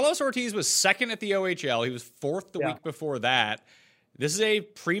 Carlos Ortiz was second at the OHL. He was fourth the week before that. This is a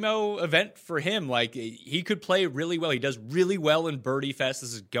primo event for him. Like, he could play really well. He does really well in Birdie Fest.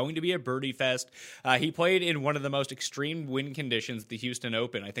 This is going to be a Birdie Fest. He played in one of the most extreme wind conditions at the Houston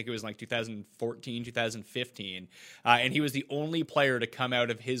Open. I think it was like 2014, 2015. And he was the only player to come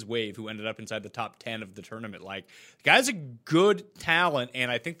out of his wave who ended up inside the top 10 of the tournament. Like, the guy's a good talent, and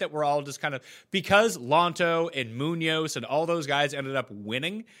I think that we're all just kind of, because Lonto and Munoz and all those guys ended up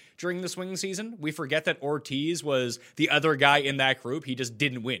winning during the swing season, we forget that Ortiz was the other guy in that group. He just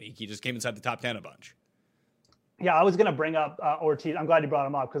didn't win. He just came inside the top 10 a bunch. Yeah, I was going to bring up Ortiz. I'm glad you brought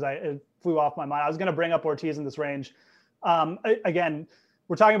him up because it flew off my mind. I was going to bring up Ortiz in this range. Again,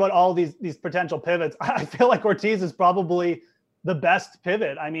 we're talking about all these potential pivots. I feel like Ortiz is probably the best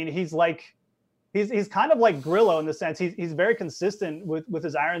pivot. I mean, he's kind of like Grillo in the sense he's very consistent with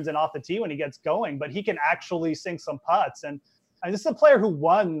his irons and off the tee when he gets going, but he can actually sink some putts. And this is a player who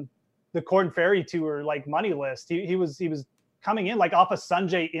won the Corn Ferry Tour like money list. He was coming in like off a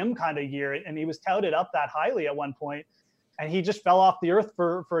Sanjay Im kind of year, and he was touted up that highly at one point, and he just fell off the earth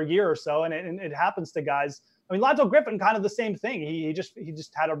for a year or so. And it happens to guys. I mean, Lonto Griffin, kind of the same thing. He just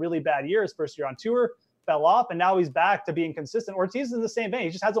had a really bad year his first year on tour, fell off, and now he's back to being consistent. Ortiz is in the same vein. He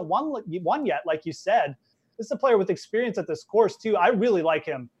just hasn't won yet, like you said. This is a player with experience at this course too. I really like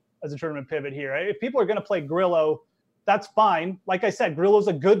him as a tournament pivot here. If people are going to play Grillo, that's fine. Like I said, Grillo's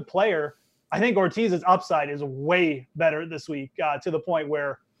a good player. I think Ortiz's upside is way better this week to the point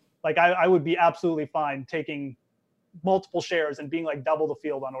where, like, I would be absolutely fine taking multiple shares and being like double the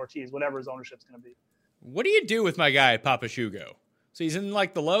field on Ortiz, whatever his ownership's going to be. What do you do with my guy Papashugo? So he's in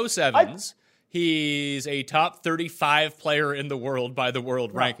like the low sevens. He's a top 35 player in the world by the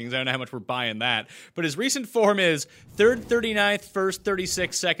world rankings. I don't know how much we're buying that. But his recent form is 3rd, 39th, 1st,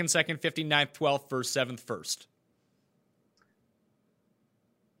 36th, 2nd, 59th, 12th, 1st, 7th, 1st.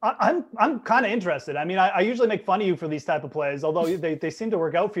 I'm kind of interested. I mean, I usually make fun of you for these type of plays, although they seem to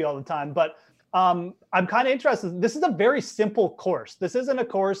work out for you all the time. But I'm kind of interested. This is a very simple course. This isn't a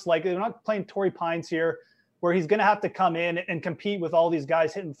course like they're not playing Torrey Pines here, where he's going to have to come in and compete with all these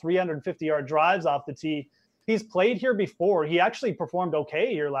guys hitting 350-yard drives off the tee. He's played here before. He actually performed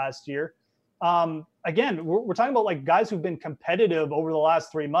okay here last year. Again, we're talking about like guys who've been competitive over the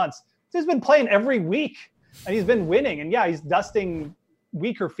last 3 months. He's been playing every week and he's been winning. And yeah, he's dusting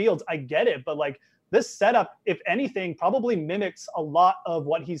weaker fields. I get it. But like this setup, if anything, probably mimics a lot of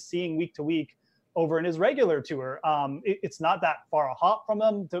what he's seeing week to week over in his regular tour. It's not that far a hop from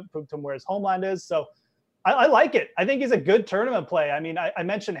him to where his homeland is. So I like it. I think he's a good tournament play. I mean, I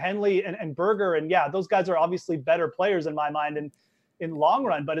mentioned Henley and Berger, and yeah, those guys are obviously better players in my mind and in long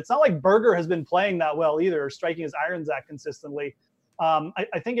run, but it's not like Berger has been playing that well either, or striking his irons that consistently. I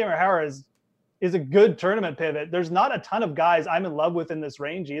think Imahara is a good tournament pivot. There's not a ton of guys I'm in love with in this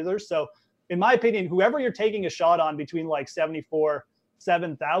range either. So in my opinion, whoever you're taking a shot on between like 74,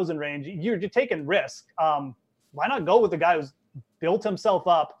 7,000 range, you're taking risk. Why not go with the guy who's built himself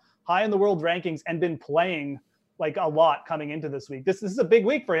up high in the world rankings and been playing like a lot coming into this week? This is a big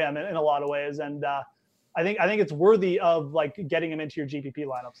week for him in a lot of ways. And I think it's worthy of like getting him into your GPP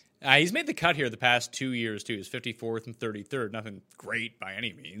lineups. He's made the cut here the past 2 years too. He's 54th and 33rd. Nothing great by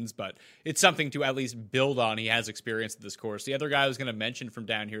any means, but it's something to at least build on. He has experience at this course. The other guy I was going to mention from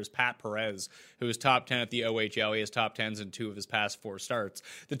down here is Pat Perez, who is top 10 at the OHL. He has top 10s in 2 of his past 4 starts.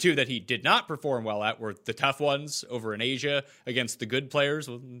 The 2 that he did not perform well at were the tough ones over in Asia against the good players.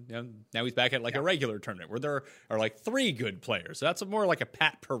 Well, now he's back at like a regular tournament where there are like 3 good players. So that's more like a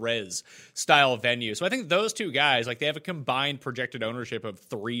Pat Perez style venue. So I think those 2 guys, like they have a combined projected ownership of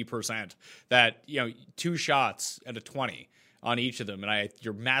 3%. That, 2 shots at a 20 on each of them, and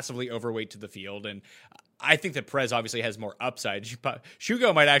you're massively overweight to the field. And I think that Perez obviously has more upside.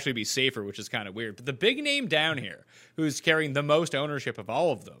 Shugo might actually be safer, which is kind of weird. But the big name down here, who's carrying the most ownership of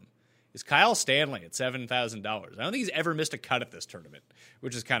all of them, is Kyle Stanley at $7,000. I don't think he's ever missed a cut at this tournament,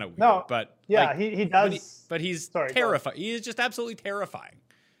 which is kind of weird. No, but yeah, he does. But he's terrifying. He is just absolutely terrifying.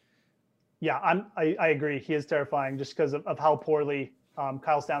 Yeah, I agree. He is terrifying just because of how poorly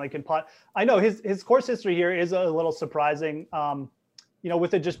Kyle Stanley can putt. I know his course history here is a little surprising,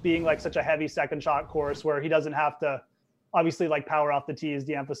 with it just being like such a heavy second shot course where he doesn't have to obviously like power off the tee is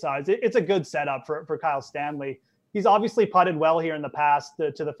de-emphasized. It's a good setup for Kyle Stanley. He's obviously putted well here in the past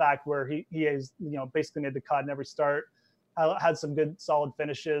to the fact where he is, basically made the cut in every start, had some good solid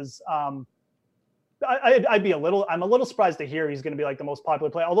finishes. I'm a little surprised to hear he's going to be like the most popular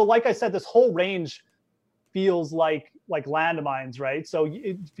player. Although, like I said, this whole range feels like landmines, right? So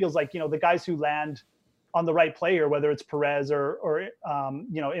it feels like, the guys who land on the right player, whether it's Perez or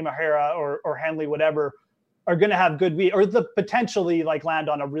Imahara or Henley, whatever, are going to have good week or the potentially like land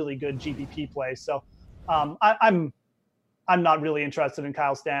on a really good GPP play. So I'm not really interested in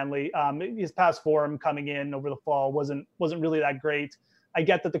Kyle Stanley. His past form coming in over the fall wasn't really that great. I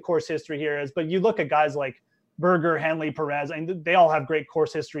get that the course history here is, but you look at guys like Berger, Henley, Perez, and they all have great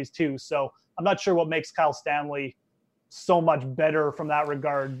course histories too. So I'm not sure what makes Kyle Stanley so much better from that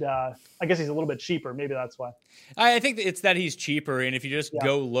regard. I guess he's a little bit cheaper. Maybe that's why. I think it's that he's cheaper. And if you just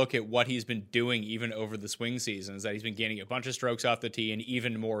go look at what he's been doing, even over the swing seasons, that he's been gaining a bunch of strokes off the tee and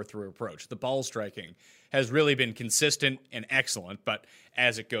even more through approach. The ball striking has really been consistent and excellent. But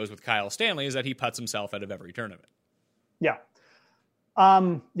as it goes with Kyle Stanley is that he putts himself out of every tournament. Yeah.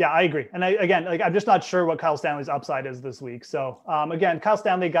 I agree. And I'm just not sure what Kyle Stanley's upside is this week. So again, Kyle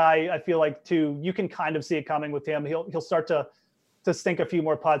Stanley guy, I feel like too, you can kind of see it coming with him. He'll start to stink a few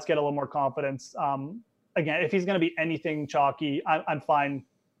more putts, get a little more confidence. Again, if he's going to be anything chalky, I'm fine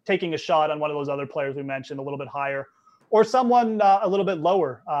taking a shot on one of those other players we mentioned a little bit higher, or someone a little bit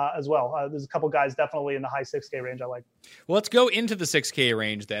lower as well. There's a couple guys definitely in the high 6K range I like. Well, let's go into the 6K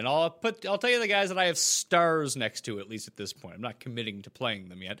range then. I'll tell you the guys that I have stars next to, at least at this point. I'm not committing to playing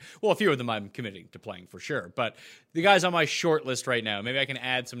them yet. Well, a few of them I'm committing to playing for sure. But the guys on my short list right now, maybe I can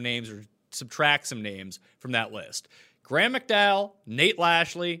add some names or subtract some names from that list. Graham McDowell, Nate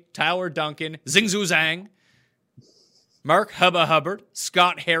Lashley, Tyler Duncan, Zhingzhu Zhang, Mark Hubba Hubbard,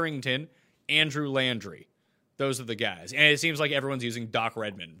 Scott Harrington, Andrew Landry. Those are the guys. And it seems like everyone's using Doc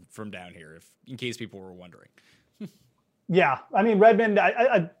Redmond from down here, in case people were wondering. Yeah. I mean, Redmond,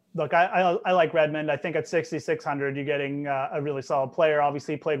 I like Redmond. I think at 6,600, you're getting a really solid player.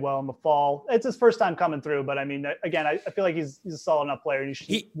 Obviously, he played well in the fall. It's his first time coming through. But, I mean, again, I feel like he's a solid enough player. You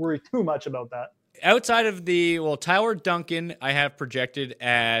shouldn't worry too much about that. Outside of Tyler Duncan, I have projected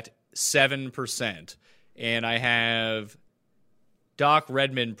at 7%. And I have Doc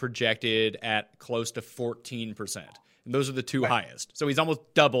Redmond projected at close to 14%. And those are the 2 highest. So he's almost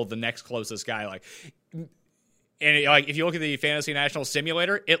double the next closest guy. Like, And like, if you look at the Fantasy National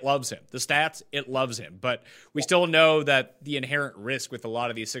Simulator, it loves him. The stats, it loves him. But we still know that the inherent risk with a lot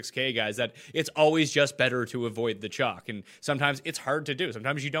of these 6K guys, that it's always just better to avoid the chalk. And sometimes it's hard to do.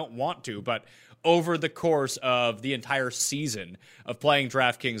 Sometimes you don't want to. But over the course of the entire season of playing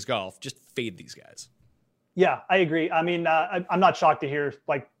DraftKings golf, just fade these guys. Yeah, I agree. I mean, I'm not shocked to hear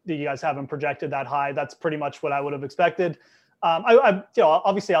like that you guys haven't projected that high. That's pretty much what I would have expected.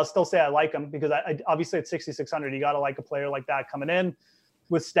 Obviously, I'll still say I like him because I obviously at 6,600, you got to like a player like that coming in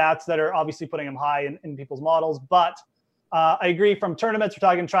with stats that are obviously putting him high in people's models. But I agree, from tournaments, we're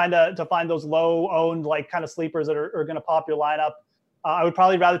talking trying to find those low owned, like kind of sleepers that are going to pop your lineup. I would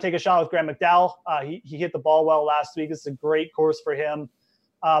probably rather take a shot with Graham McDowell. He hit the ball well last week. It's a great course for him.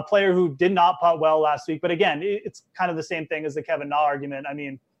 Player who did not putt well last week. But again, it's kind of the same thing as the Kevin Na argument. I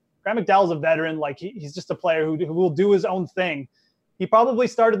mean, Graham McDowell's a veteran. Like he's just a player who will do his own thing. He probably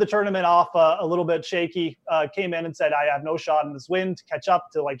started the tournament off a little bit shaky, came in and said, I have no shot in this wind to catch up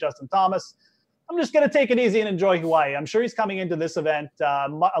to like Justin Thomas. I'm just going to take it easy and enjoy Hawaii. I'm sure he's coming into this event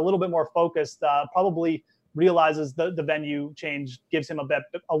a little bit more focused, probably realizes the venue change gives him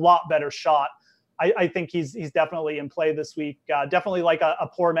a lot better shot. I think he's definitely in play this week. Definitely like a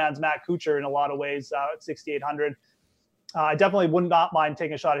poor man's Matt Kuchar in a lot of ways at 6,800. I definitely would not mind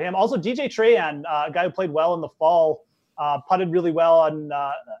taking a shot at him. Also, DJ Trahan, a guy who played well in the fall, putted really well on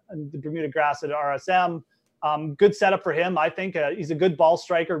the Bermuda grass at RSM. Good setup for him, I think. He's a good ball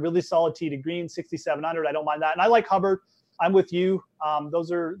striker, really solid tee to green, 6,700. I don't mind that. And I like Hubbard. I'm with you.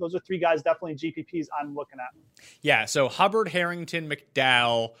 Those are three guys definitely GPPs I'm looking at. Yeah, so Hubbard, Harrington,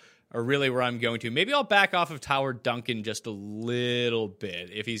 McDowell are really where I'm going to. Maybe I'll back off of Tower Duncan just a little bit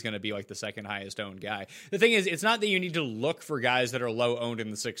if he's going to be like the second highest owned guy. The thing is, it's not that you need to look for guys that are low owned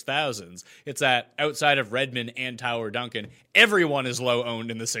in the 6,000s. It's that outside of Redmond and Tower Duncan, everyone is low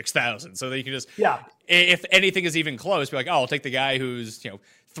owned in the 6,000s. So that you can just, if anything is even close, be like, oh, I'll take the guy who's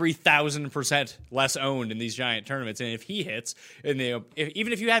 3,000% less owned in these giant tournaments. And if he hits, and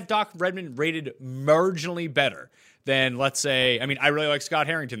even if you have Doc Redmond rated marginally better, then let's say, I mean, I really like Scott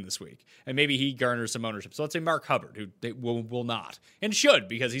Harrington this week, and maybe he garners some ownership. So let's say Mark Hubbard, who they will not, and should,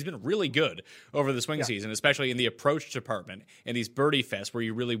 because he's been really good over the swing season, especially in the approach department and these birdie fests where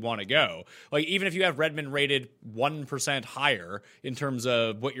you really want to go. Like, even if you have Redmond rated 1% higher in terms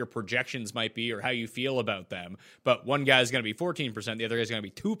of what your projections might be or how you feel about them, but one guy's going to be 14%, the other guy's going to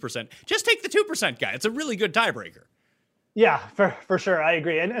be 2%, just take the 2% guy. It's a really good tiebreaker. Yeah, for sure. I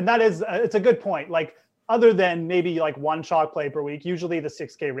agree. And that is, it's a good point. Like, other than maybe like one chalk play per week, usually the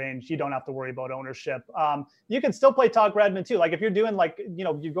 6K range, you don't have to worry about ownership. You can still play Doc Redmond too. Like if you're doing like,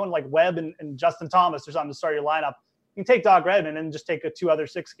 you're going like Webb and Justin Thomas or something to start your lineup, you can take Doc Redmond and just take two other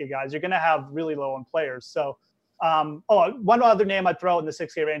 6K guys. You're going to have really low owned players. So, one other name I'd throw in the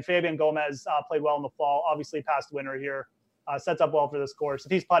 6K range, Fabian Gomez played well in the fall, obviously past winner here, sets up well for this course.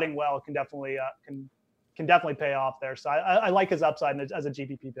 If he's putting well, can definitely pay off there. So I like his upside as a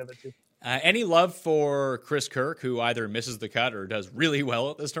GPP pivot too. Any love for Chris Kirk, who either misses the cut or does really well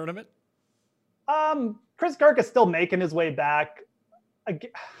at this tournament? Chris Kirk is still making his way back.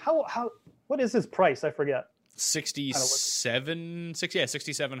 What is his price? I forget.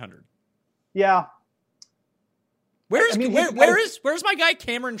 6,700. Yeah. Where's my guy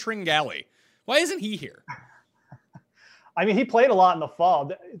Cameron Tringale? Why isn't he here? I mean, he played a lot in the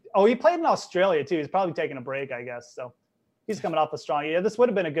fall. Oh, he played in Australia too. He's probably taking a break, I guess. So he's coming off a strong. Yeah, this would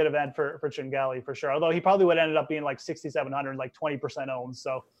have been a good event for Tringale for sure. Although he probably would have ended up being like 6,700, like 20% owned.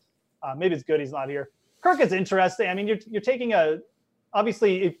 So maybe it's good he's not here. Kirk is interesting. I mean, you're taking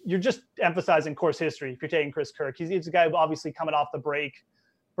obviously if you're just emphasizing course history. If you're taking Chris Kirk, he's a guy obviously coming off the break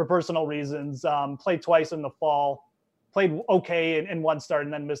for personal reasons. Played twice in the fall, played okay in one start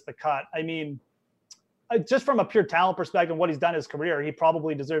and then missed the cut. I mean, just from a pure talent perspective, what he's done in his career, he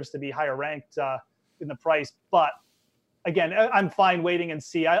probably deserves to be higher ranked in the price. But again, I'm fine waiting and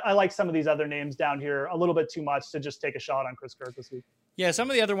see. I like some of these other names down here a little bit too much to just take a shot on Chris Kirk this week. Yeah, some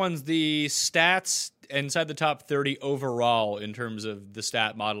of the other ones, the stats inside the top 30 overall in terms of the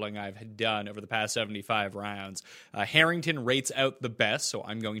stat modeling I've done over the past 75 rounds. Harrington rates out the best, so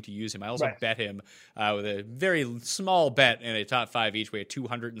I'm going to use him. I also bet him with a very small bet in a top 5 each way at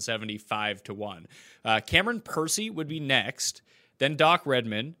 275 to 1. Cameron Percy would be next, then Doc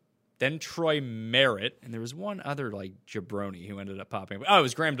Redmond, then Troy Merritt, and there was one other like jabroni who ended up popping up. Oh, it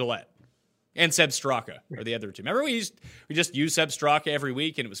was Graham Dillette. And Seb Straka are the other two. Remember we just used Seb Straka every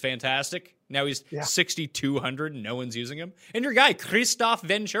week and it was fantastic. Now he's 6,200 and no one's using him. And your guy, Christoph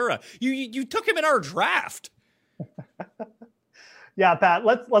Ventura, you took him in our draft. Yeah, Pat,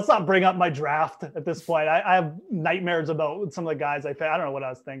 let's not bring up my draft at this point. I have nightmares about some of the guys I picked. I don't know what I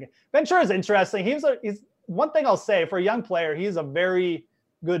was thinking. Ventura's interesting. He's one thing I'll say for a young player, he's a very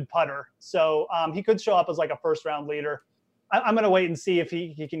good putter. So he could show up as like a first round leader. I'm going to wait and see if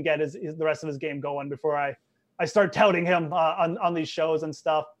he can get the rest of his game going before I start touting him on these shows and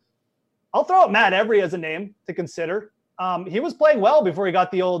stuff. I'll throw out Matt Every as a name to consider. He was playing well before he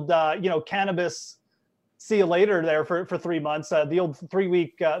got the old, cannabis see you later there for 3 months, the old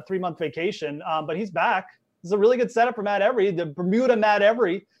 3-month vacation. But he's back. This is a really good setup for Matt Every, the Bermuda Matt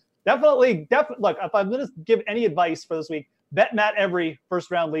Every. Definitely. Look, if I'm going to give any advice for this week, bet Matt Every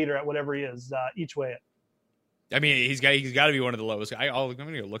first round leader at whatever he is each way. I mean, he's got to be one of the lowest. I'm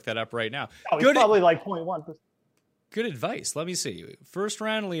going to look that up right now. Oh, he's probably like 0.1. Good advice. Let me see. First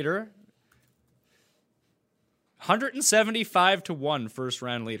round leader, 175 to 1 first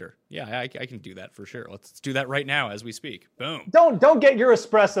round leader. Yeah, I can do that for sure. Let's do that right now as we speak. Boom. Don't get your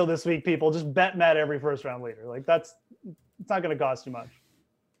espresso this week, people. Just bet Matt Every first round leader. Like it's not going to cost you much.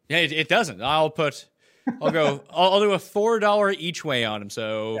 Yeah, it doesn't. I'll do a $4 each way on him.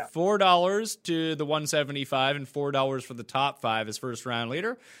 So yeah. $4 to the 175 and $4 for the top 5 as first round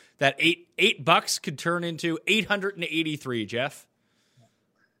leader. That $8 could turn into 883, Jeff.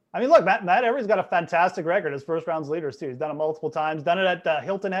 I mean, look, Matt Every's got a fantastic record as first rounds leaders too. He's done it multiple times. Done it at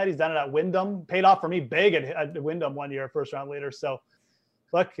Hilton Head. He's done it at Wyndham. Paid off for me big at Wyndham one year, first round leader. So,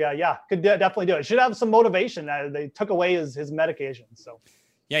 look, could definitely do it. Should have some motivation. They took away his medication. So,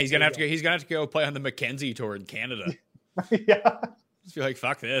 yeah, he's gonna have to go. He's gonna have to go play on the Mackenzie Tour in Canada. Yeah, just be like,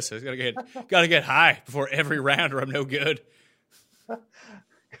 fuck this. I gotta get high before every round, or I'm no good.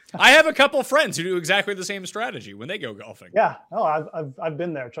 I have a couple friends who do exactly the same strategy when they go golfing. Yeah, I've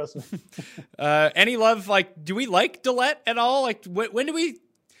been there. Trust me. Any love? Like, do we like Dillette at all? Like, when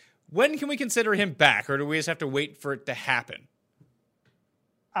can we consider him back, or do we just have to wait for it to happen?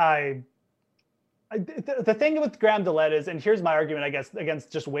 The thing with Graham Dillette is, and here's my argument, I guess,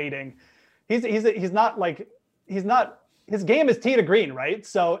 against just waiting. His game is tee to green, right?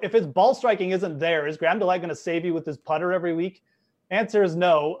 So if his ball striking isn't there, is Graham Dillette going to save you with his putter every week? Answer is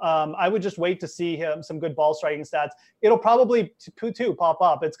no. I would just wait to see him some good ball striking stats. It'll probably too pop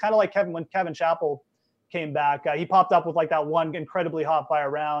up. It's kind of like when Kevin Chappell came back. He popped up with like that one incredibly hot fire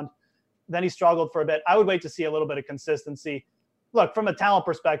round. Then he struggled for a bit. I would wait to see a little bit of consistency. Look, from a talent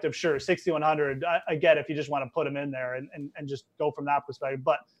perspective, sure, 6,100. I get if you just want to put him in there and just go from that perspective.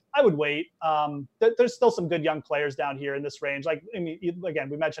 But I would wait. There's still some good young players down here in this range. Like, I mean, again,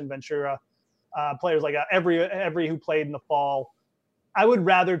 we mentioned Ventura, players like every who played in the fall. I would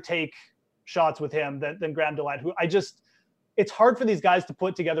rather take shots with him than Graham Dillette, who it's hard for these guys to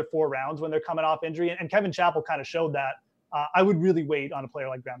put together 4 rounds when they're coming off injury. And Kevin Chappell kind of showed that. I would really wait on a player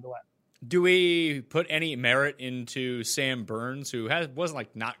like Graham Dillette. Do we put any merit into Sam Burns, who wasn't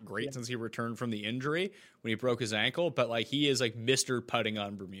like not great since he returned from the injury when he broke his ankle, but like he is like Mr. Putting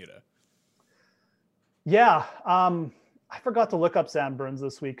on Bermuda? Yeah. I forgot to look up Sam Burns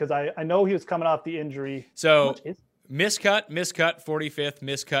this week because I know he was coming off the injury. So miscut, 45th,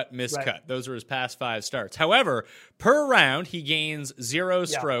 miscut. Right. Those are his past 5 starts. However, per round, he gains 0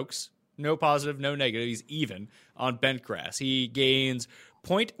 strokes, no positive, no negative. He's even on bent grass. He gains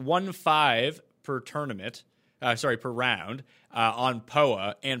 0.15 per round on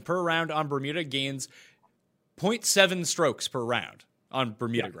POA, and per round on Bermuda gains 0.7 strokes per round on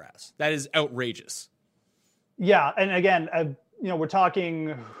Bermuda grass. That is outrageous. Yeah, and again, we're talking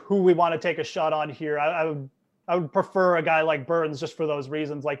who we want to take a shot on here. I would prefer a guy like Burns just for those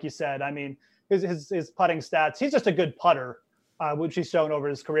reasons, like you said. I mean, his putting stats, he's just a good putter, which he's shown over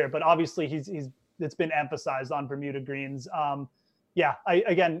his career. But obviously, it's been emphasized on Bermuda greens. I'm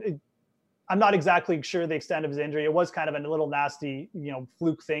not exactly sure the extent of his injury. It was kind of a little nasty,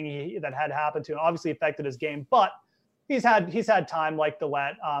 fluke thing that had happened to him. Obviously affected his game, but he's had time like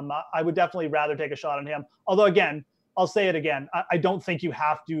Dillette. I would definitely rather take a shot on him. Although, again, I'll say it again. I don't think you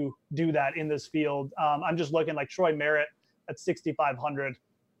have to do that in this field. I'm just looking like Troy Merritt at 6,500.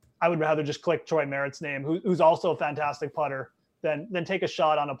 I would rather just click Troy Merritt's name, who's also a fantastic putter, than take a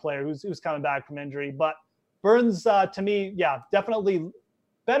shot on a player who's coming back from injury. But Burns, to me, definitely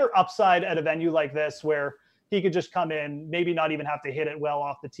better upside at a venue like this where he could just come in, maybe not even have to hit it well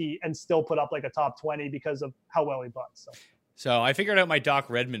off the tee and still put up like a top 20 because of how well he putts. So I figured out my Doc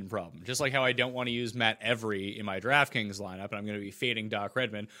Redman problem. Just like how I don't want to use Matt Every in my DraftKings lineup, and I'm going to be fading Doc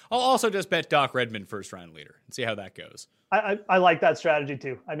Redman, I'll also just bet Doc Redman first round leader and see how that goes. I like that strategy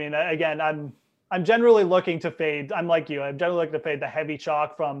too. I mean, again, I'm generally looking to fade. I'm like you. I'm generally looking to fade the heavy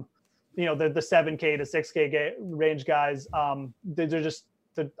chalk from, the 7K to 6K range guys.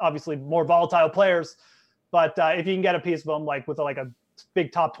 They're obviously more volatile players, but if you can get a piece of them, like with a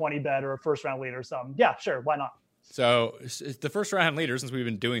big top 20 bet or a first round leader or something, yeah, sure, why not? So the first round leader, since we've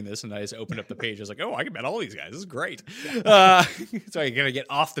been doing this, and I just opened up the page, I was like, oh, I can bet all these guys. This is great. So I'm going to get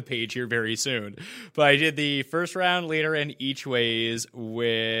off the page here very soon. But I did the first round leader in each ways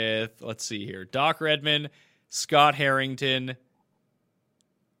with, let's see here, Doc Redman, Scott Harrington,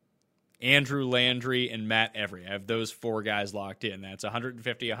 Andrew Landry, and Matt Every. I have those 4 guys locked in. That's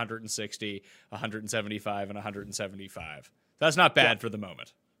 150, 160, 175, and 175. That's not bad for the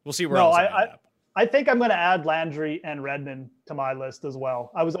moment. We'll see where else I end up. I think I'm going to add Landry and Redmond to my list as well.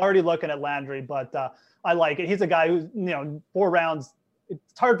 I was already looking at Landry, but I like it. He's a guy who's, 4 rounds.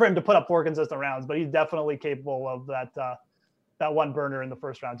 It's hard for him to put up 4 consistent rounds, but he's definitely capable of that one burner in the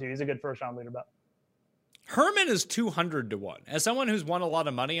first round too. He's a good first round leader bet. Herman is 200-1. As someone who's won a lot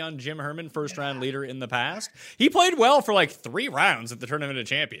of money on Jim Herman, first round leader in the past, he played well for like 3 rounds at the Tournament of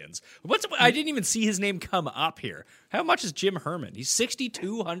Champions. I didn't even see his name come up here. How much is Jim Herman? He's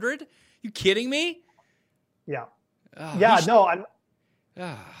 6,200. You kidding me? Yeah. Oh,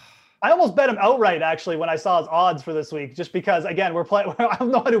 I almost bet him outright actually when I saw his odds for this week, just because again we're playing.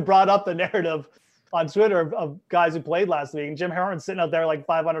 I'm the one who brought up the narrative on Twitter of guys who played last week, and Jim Herman's sitting out there like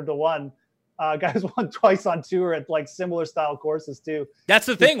 500-1. Guys won twice on tour at like similar style courses too. That's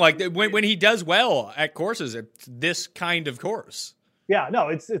the thing. Like when he does well at courses, it's this kind of course. Yeah, no,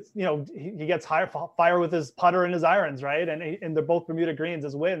 it's he gets fire with his putter and his irons, right? And they're both Bermuda greens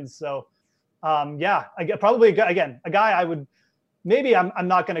as wins. So, I get probably again a guy I would maybe I'm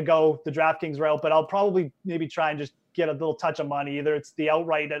not going to go the DraftKings route, but I'll probably maybe try and just get a little touch of money. Either it's the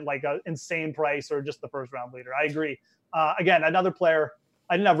outright at like an insane price or just the first round leader. I agree. Again, another player.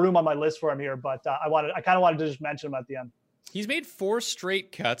 I didn't have room on my list for him here, but I kind of wanted to just mention him at the end. He's made 4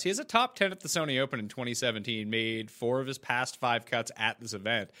 straight cuts. He has a top 10 at the Sony Open in 2017, made 4 of his past 5 cuts at this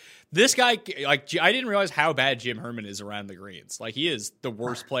event. This guy, like, I didn't realize how bad Jim Herman is around the greens. Like, he is the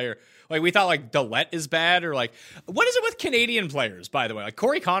worst player. Like, we thought, like, Dillette is bad, or, like, what is it with Canadian players, by the way? Like,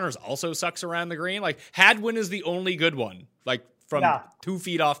 Corey Connors also sucks around the green. Like, Hadwin is the only good one, like, from 2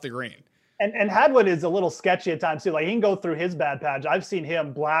 feet off the green. And Hadwin is a little sketchy at times, too. Like, he can go through his bad patch. I've seen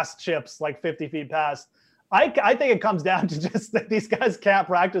him blast chips, like, 50 feet past. I think it comes down to just that these guys can't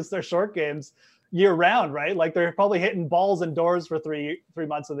practice their short games year round, right? Like they're probably hitting balls indoors for three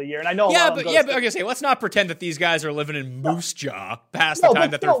months of the year. And I know, but I'm gonna say, let's not pretend that these guys are living in Moose Jaw past the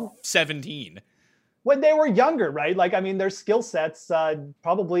time that they're 17. When they were younger, right? Like, I mean, their skill sets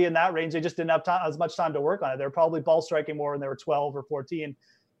probably in that range. They just didn't have as much time to work on it. They're probably ball striking more when they were 12 or 14.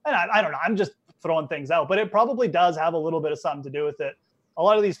 And I don't know. I'm just throwing things out, but it probably does have a little bit of something to do with it. A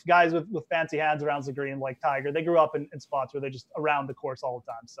lot of these guys with fancy hands around the green, like Tiger, they grew up in spots where they're just around the course all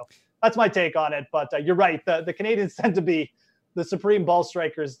the time. So that's my take on it. But you're right. The Canadians tend to be the supreme ball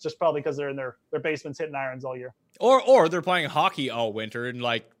strikers just probably because they're in their basements hitting irons all year. Or they're playing hockey all winter, and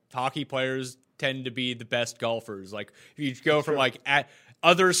like hockey players tend to be the best golfers. Like if you go from like at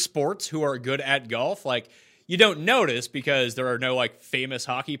other sports who are good at golf, like you don't notice because there are no like famous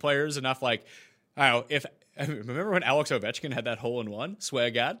hockey players enough. Like I don't know if. Remember when Alex Ovechkin had that hole-in-one? Swear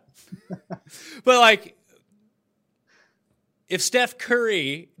to God. But, like, if Steph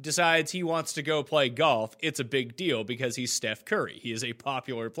Curry decides he wants to go play golf, it's a big deal because he's Steph Curry. He is a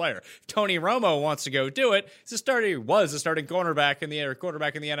popular player. If Tony Romo wants to go do it, was a starting quarterback in the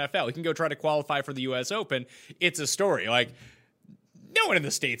NFL. He can go try to qualify for the U.S. Open. It's a story. Like, no one in the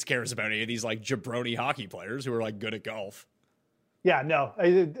States cares about any of these, like, jabroni hockey players who are, like, good at golf. Yeah, no.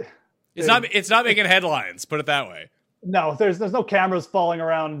 It's not making headlines, put it that way. No, there's no cameras falling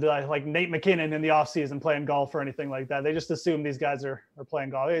around like Nate McKinnon in the offseason playing golf or anything like that. They just assume these guys are playing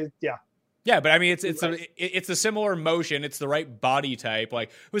golf. Yeah, but I mean it's a similar motion. It's the right body type.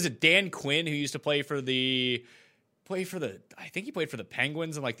 Like was it Dan Quinn who used to play for the I think he played for the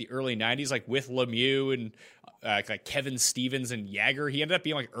Penguins in like the early 90s, like with Lemieux and like Kevin Stevens and Jagger. He ended up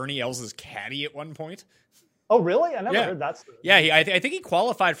being like Ernie Els' caddy at one point. Oh, really? I never heard that story. Yeah, I think he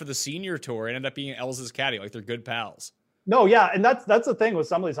qualified for the senior tour and ended up being Els' caddy. Like, they're good pals. No, yeah, and that's the thing with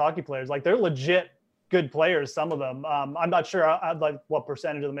some of these hockey players. Like, they're legit good players, some of them. I'm not sure like what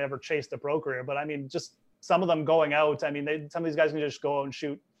percentage of them ever chased a pro career, but, I mean, just some of them going out. I mean, some of these guys can just go out and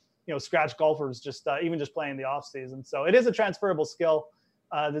shoot, scratch golfers just even just playing the offseason. So it is a transferable skill.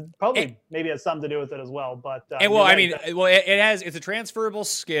 Maybe has something to do with it as well, but it's a transferable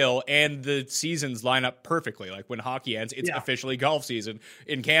skill, and the seasons line up perfectly. Like when hockey ends, it's officially golf season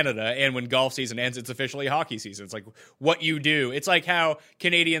in Canada, and when golf season ends, it's officially hockey season. It's like what you do. It's like how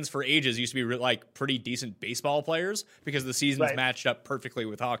Canadians for ages used to be like pretty decent baseball players because the seasons matched up perfectly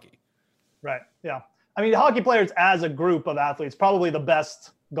with hockey. Right. Yeah. I mean, hockey players as a group of athletes probably the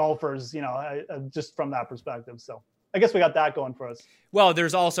best golfers, just from that perspective. So I guess we got that going for us. Well,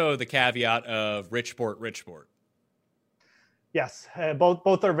 there's also the caveat of rich sport. Yes,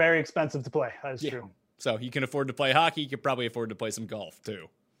 both are very expensive to play. That is true. So you can afford to play hockey. You could probably afford to play some golf too.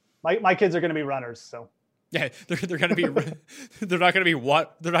 My kids are going to be runners, so. Yeah, they're going to be. They're not going to be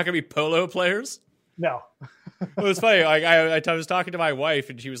what? They're not going to be polo players. No. Well, it's funny. Like I was talking to my wife,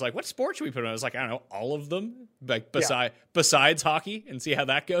 and she was like, "What sport should we put on?" I was like, "I don't know, all of them, like besides hockey, and see how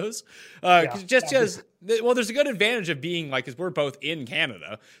that goes." Just because, well, there's a good advantage of being like, because we're both in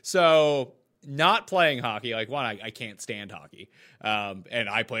Canada, so not playing hockey. Like, one, I can't stand hockey, and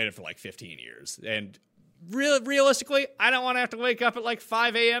I played it for like 15 years, and realistically, I don't want to have to wake up at like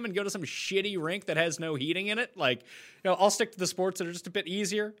 5 a.m. and go to some shitty rink that has no heating in it. Like, I'll stick to the sports that are just a bit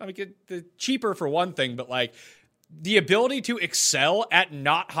easier. I mean, the cheaper for one thing, but like the ability to excel at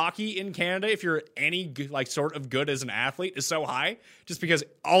not hockey in Canada, if you're any like sort of good as an athlete, is so high just because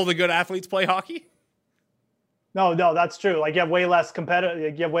all the good athletes play hockey. No, that's true. Like, you have way less you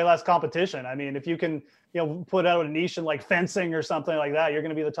have way less competition. I mean, if you can, put out a niche in like fencing or something like that, you're going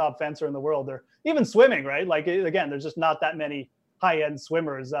to be the top fencer in the world. Or even swimming, right? Like, again, there's just not that many high-end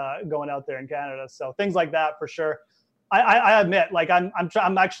swimmers going out there in Canada. So things like that for sure. I admit, like, I'm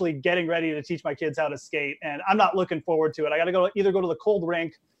actually getting ready to teach my kids how to skate, and I'm not looking forward to it. I got to either go to the cold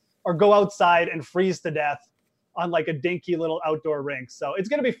rink or go outside and freeze to death on like a dinky little outdoor rink. So it's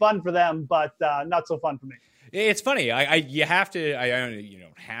going to be fun for them, but not so fun for me. It's funny. You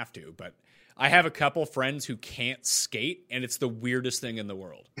don't have to, but I have a couple friends who can't skate, and it's the weirdest thing in the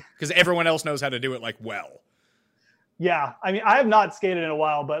world because everyone else knows how to do it like well. Yeah, I mean, I have not skated in a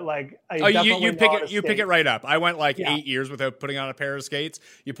while, but like, you pick it right up. I went like 8 years without putting on a pair of skates.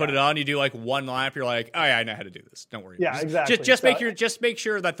 You put it on, you do like one lap, you're like, oh yeah, I know how to do this. Don't worry. Yeah, exactly. Just make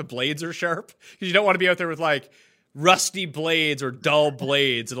sure that the blades are sharp because you don't want to be out there with like rusty blades or dull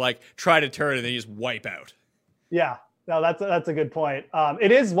blades and like try to turn and then you just wipe out. Yeah. No, that's a good point.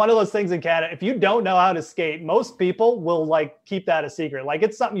 It is one of those things in Canada. If you don't know how to skate, most people will like keep that a secret. Like,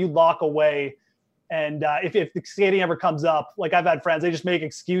 it's something you lock away. And if the skating ever comes up, like, I've had friends, they just make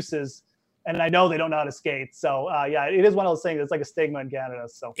excuses, and I know they don't know how to skate. So it is one of those things. It's like a stigma in Canada.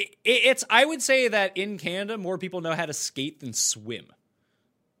 So I would say that in Canada, more people know how to skate than swim.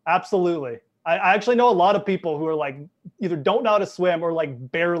 Absolutely. I actually know a lot of people who are like either don't know how to swim or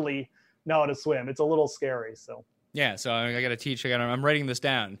like barely know how to swim. It's a little scary. So. Yeah, so I got to teach. I'm writing this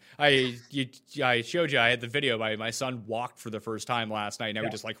down. I showed you. I had the video. My son walked for the first time last night. Now he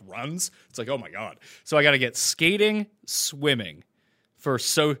just like runs. It's like, oh my god. So I got to get skating, swimming, for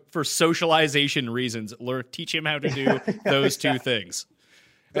socialization reasons. Teach him how to do those two things,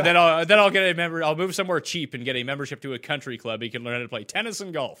 and then I'll get a member. I'll move somewhere cheap and get a membership to a country club. He can learn how to play tennis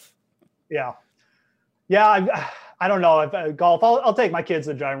and golf. Yeah. I don't know if golf. I'll take my kids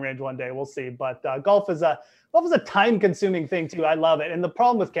to the driving range one day. We'll see. But golf is a time-consuming thing too. I love it, and the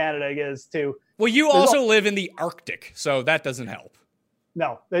problem with Canada is too. Well, you also live in the Arctic, so that doesn't help.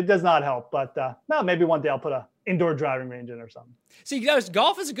 No, it does not help. But maybe one day I'll put a indoor driving range in or something. See,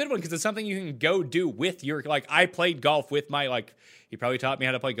 golf is a good one because it's something you can go do with your. Like, I played golf with my He probably taught me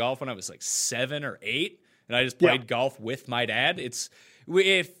how to play golf when I was like 7 or 8, and I just played golf with my dad.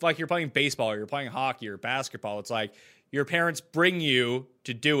 If like you're playing baseball or you're playing hockey or basketball, it's like your parents bring you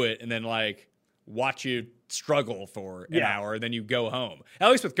to do it and then like watch you struggle for an hour and then you go home. At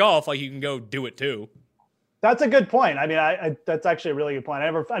least with golf, like, you can go do it too. That's a good point. I mean, that's actually a really good point.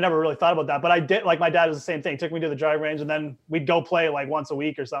 I never really thought about that, but I did. Like, my dad was the same thing. He took me to the driving range and then we'd go play like once a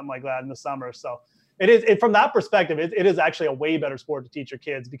week or something like that in the summer. So from that perspective, it is actually a way better sport to teach your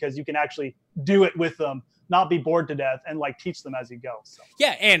kids because you can actually do it with them, not be bored to death, and like teach them as you go. So.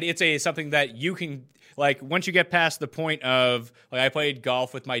 Yeah, and it's something that you can, like, once you get past the point of, like, I played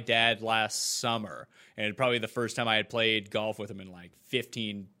golf with my dad last summer, and probably the first time I had played golf with him in like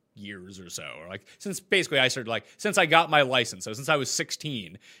 15 years or so, or like since I got my license. So since I was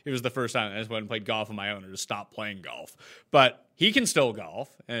 16, it was the first time I just went and played golf on my own or just stopped playing golf. But he can still golf,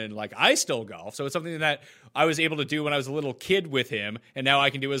 and like I still golf, so it's something that I was able to do when I was a little kid with him, and now I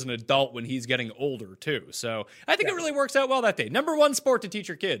can do as an adult when he's getting older too. So I think it really works out well that day. Number one sport to teach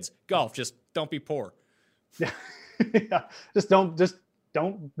your kids: golf. Just don't be poor. Yeah, just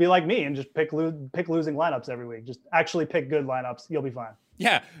don't be like me and just pick losing lineups every week. Just actually pick good lineups. You'll be fine.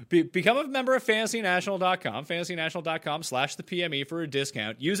 Yeah, become a member of FantasyNational.com, FantasyNational.com/the PME for a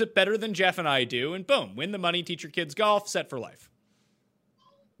discount. Use it better than Jeff and I do, and boom, win the money, teach your kids golf, set for life.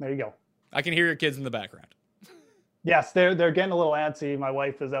 There you go. I can hear your kids in the background. Yes, they're getting a little antsy. My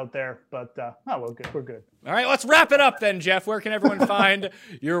wife is out there, but we're good. All right, let's wrap it up then, Jeff. Where can everyone find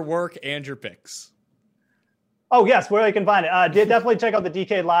your work and your picks? Oh, yes, where they can find it. Definitely check out the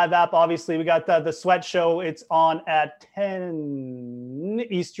DK Live app. Obviously, we got the Sweat Show. It's on at 10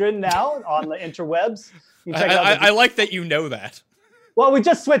 noon Eastern now on the interwebs. You can check out I like that you know that. Well, we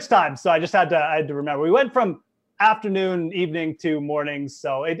just switched times, so I had to remember. We went from afternoon, evening to mornings,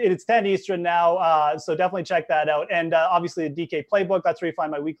 so it's 10 Eastern now. So definitely check that out. And obviously the DK Playbook. That's where you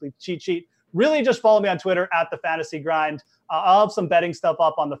find my weekly cheat sheet. Really, just follow me on Twitter at the Fantasy Grind. I'll have some betting stuff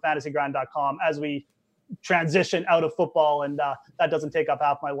up on thefantasygrind.com as we transition out of football, and that doesn't take up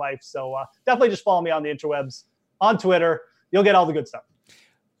half my life. So definitely just follow me on the interwebs on Twitter. You'll get all the good stuff.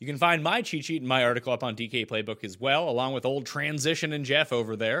 You can find my cheat sheet and my article up on DK Playbook as well, along with old Transition and Jeff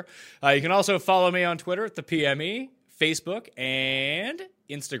over there. You can also follow me on Twitter at the PME, Facebook, and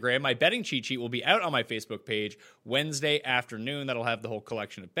Instagram. My betting cheat sheet will be out on my Facebook page Wednesday afternoon. That'll have the whole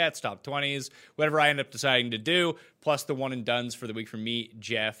collection of bets, top 20s, whatever I end up deciding to do, plus the one and dones for the week from me,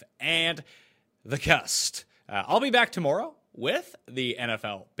 Jeff, and the Cust. I'll be back tomorrow with the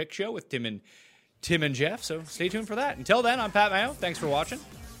NFL Pick Show with Tim and Jeff, so stay tuned for that. Until then, I'm Pat Mayo. Thanks for watching.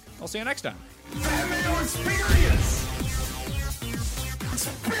 I'll see you next time. Pat Mayo Experience!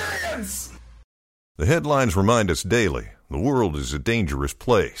 Experience! The headlines remind us daily, the world is a dangerous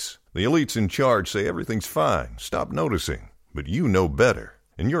place. The elites in charge say everything's fine, stop noticing. But you know better.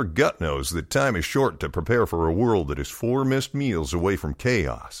 And your gut knows that time is short to prepare for a world that is 4 missed meals away from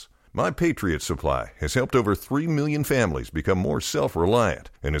chaos. My Patriot Supply has helped over 3 million families become more self-reliant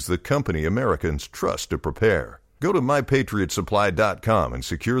and is the company Americans trust to prepare. Go to MyPatriotSupply.com and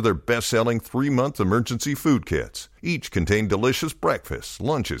secure their best-selling 3-month emergency food kits. Each contain delicious breakfasts,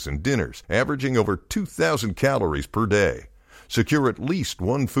 lunches, and dinners, averaging over 2,000 calories per day. Secure at least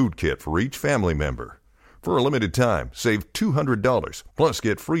 1 food kit for each family member. For a limited time, save $200, plus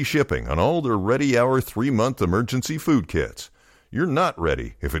get free shipping on all their Ready Hour 3-month emergency food kits. You're not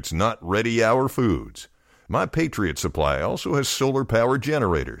ready if it's not Ready Hour Foods. My Patriot Supply also has solar power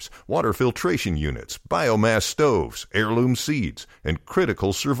generators, water filtration units, biomass stoves, heirloom seeds, and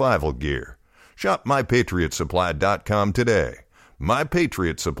critical survival gear. Shop MyPatriotSupply.com today.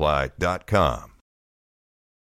 MyPatriotSupply.com.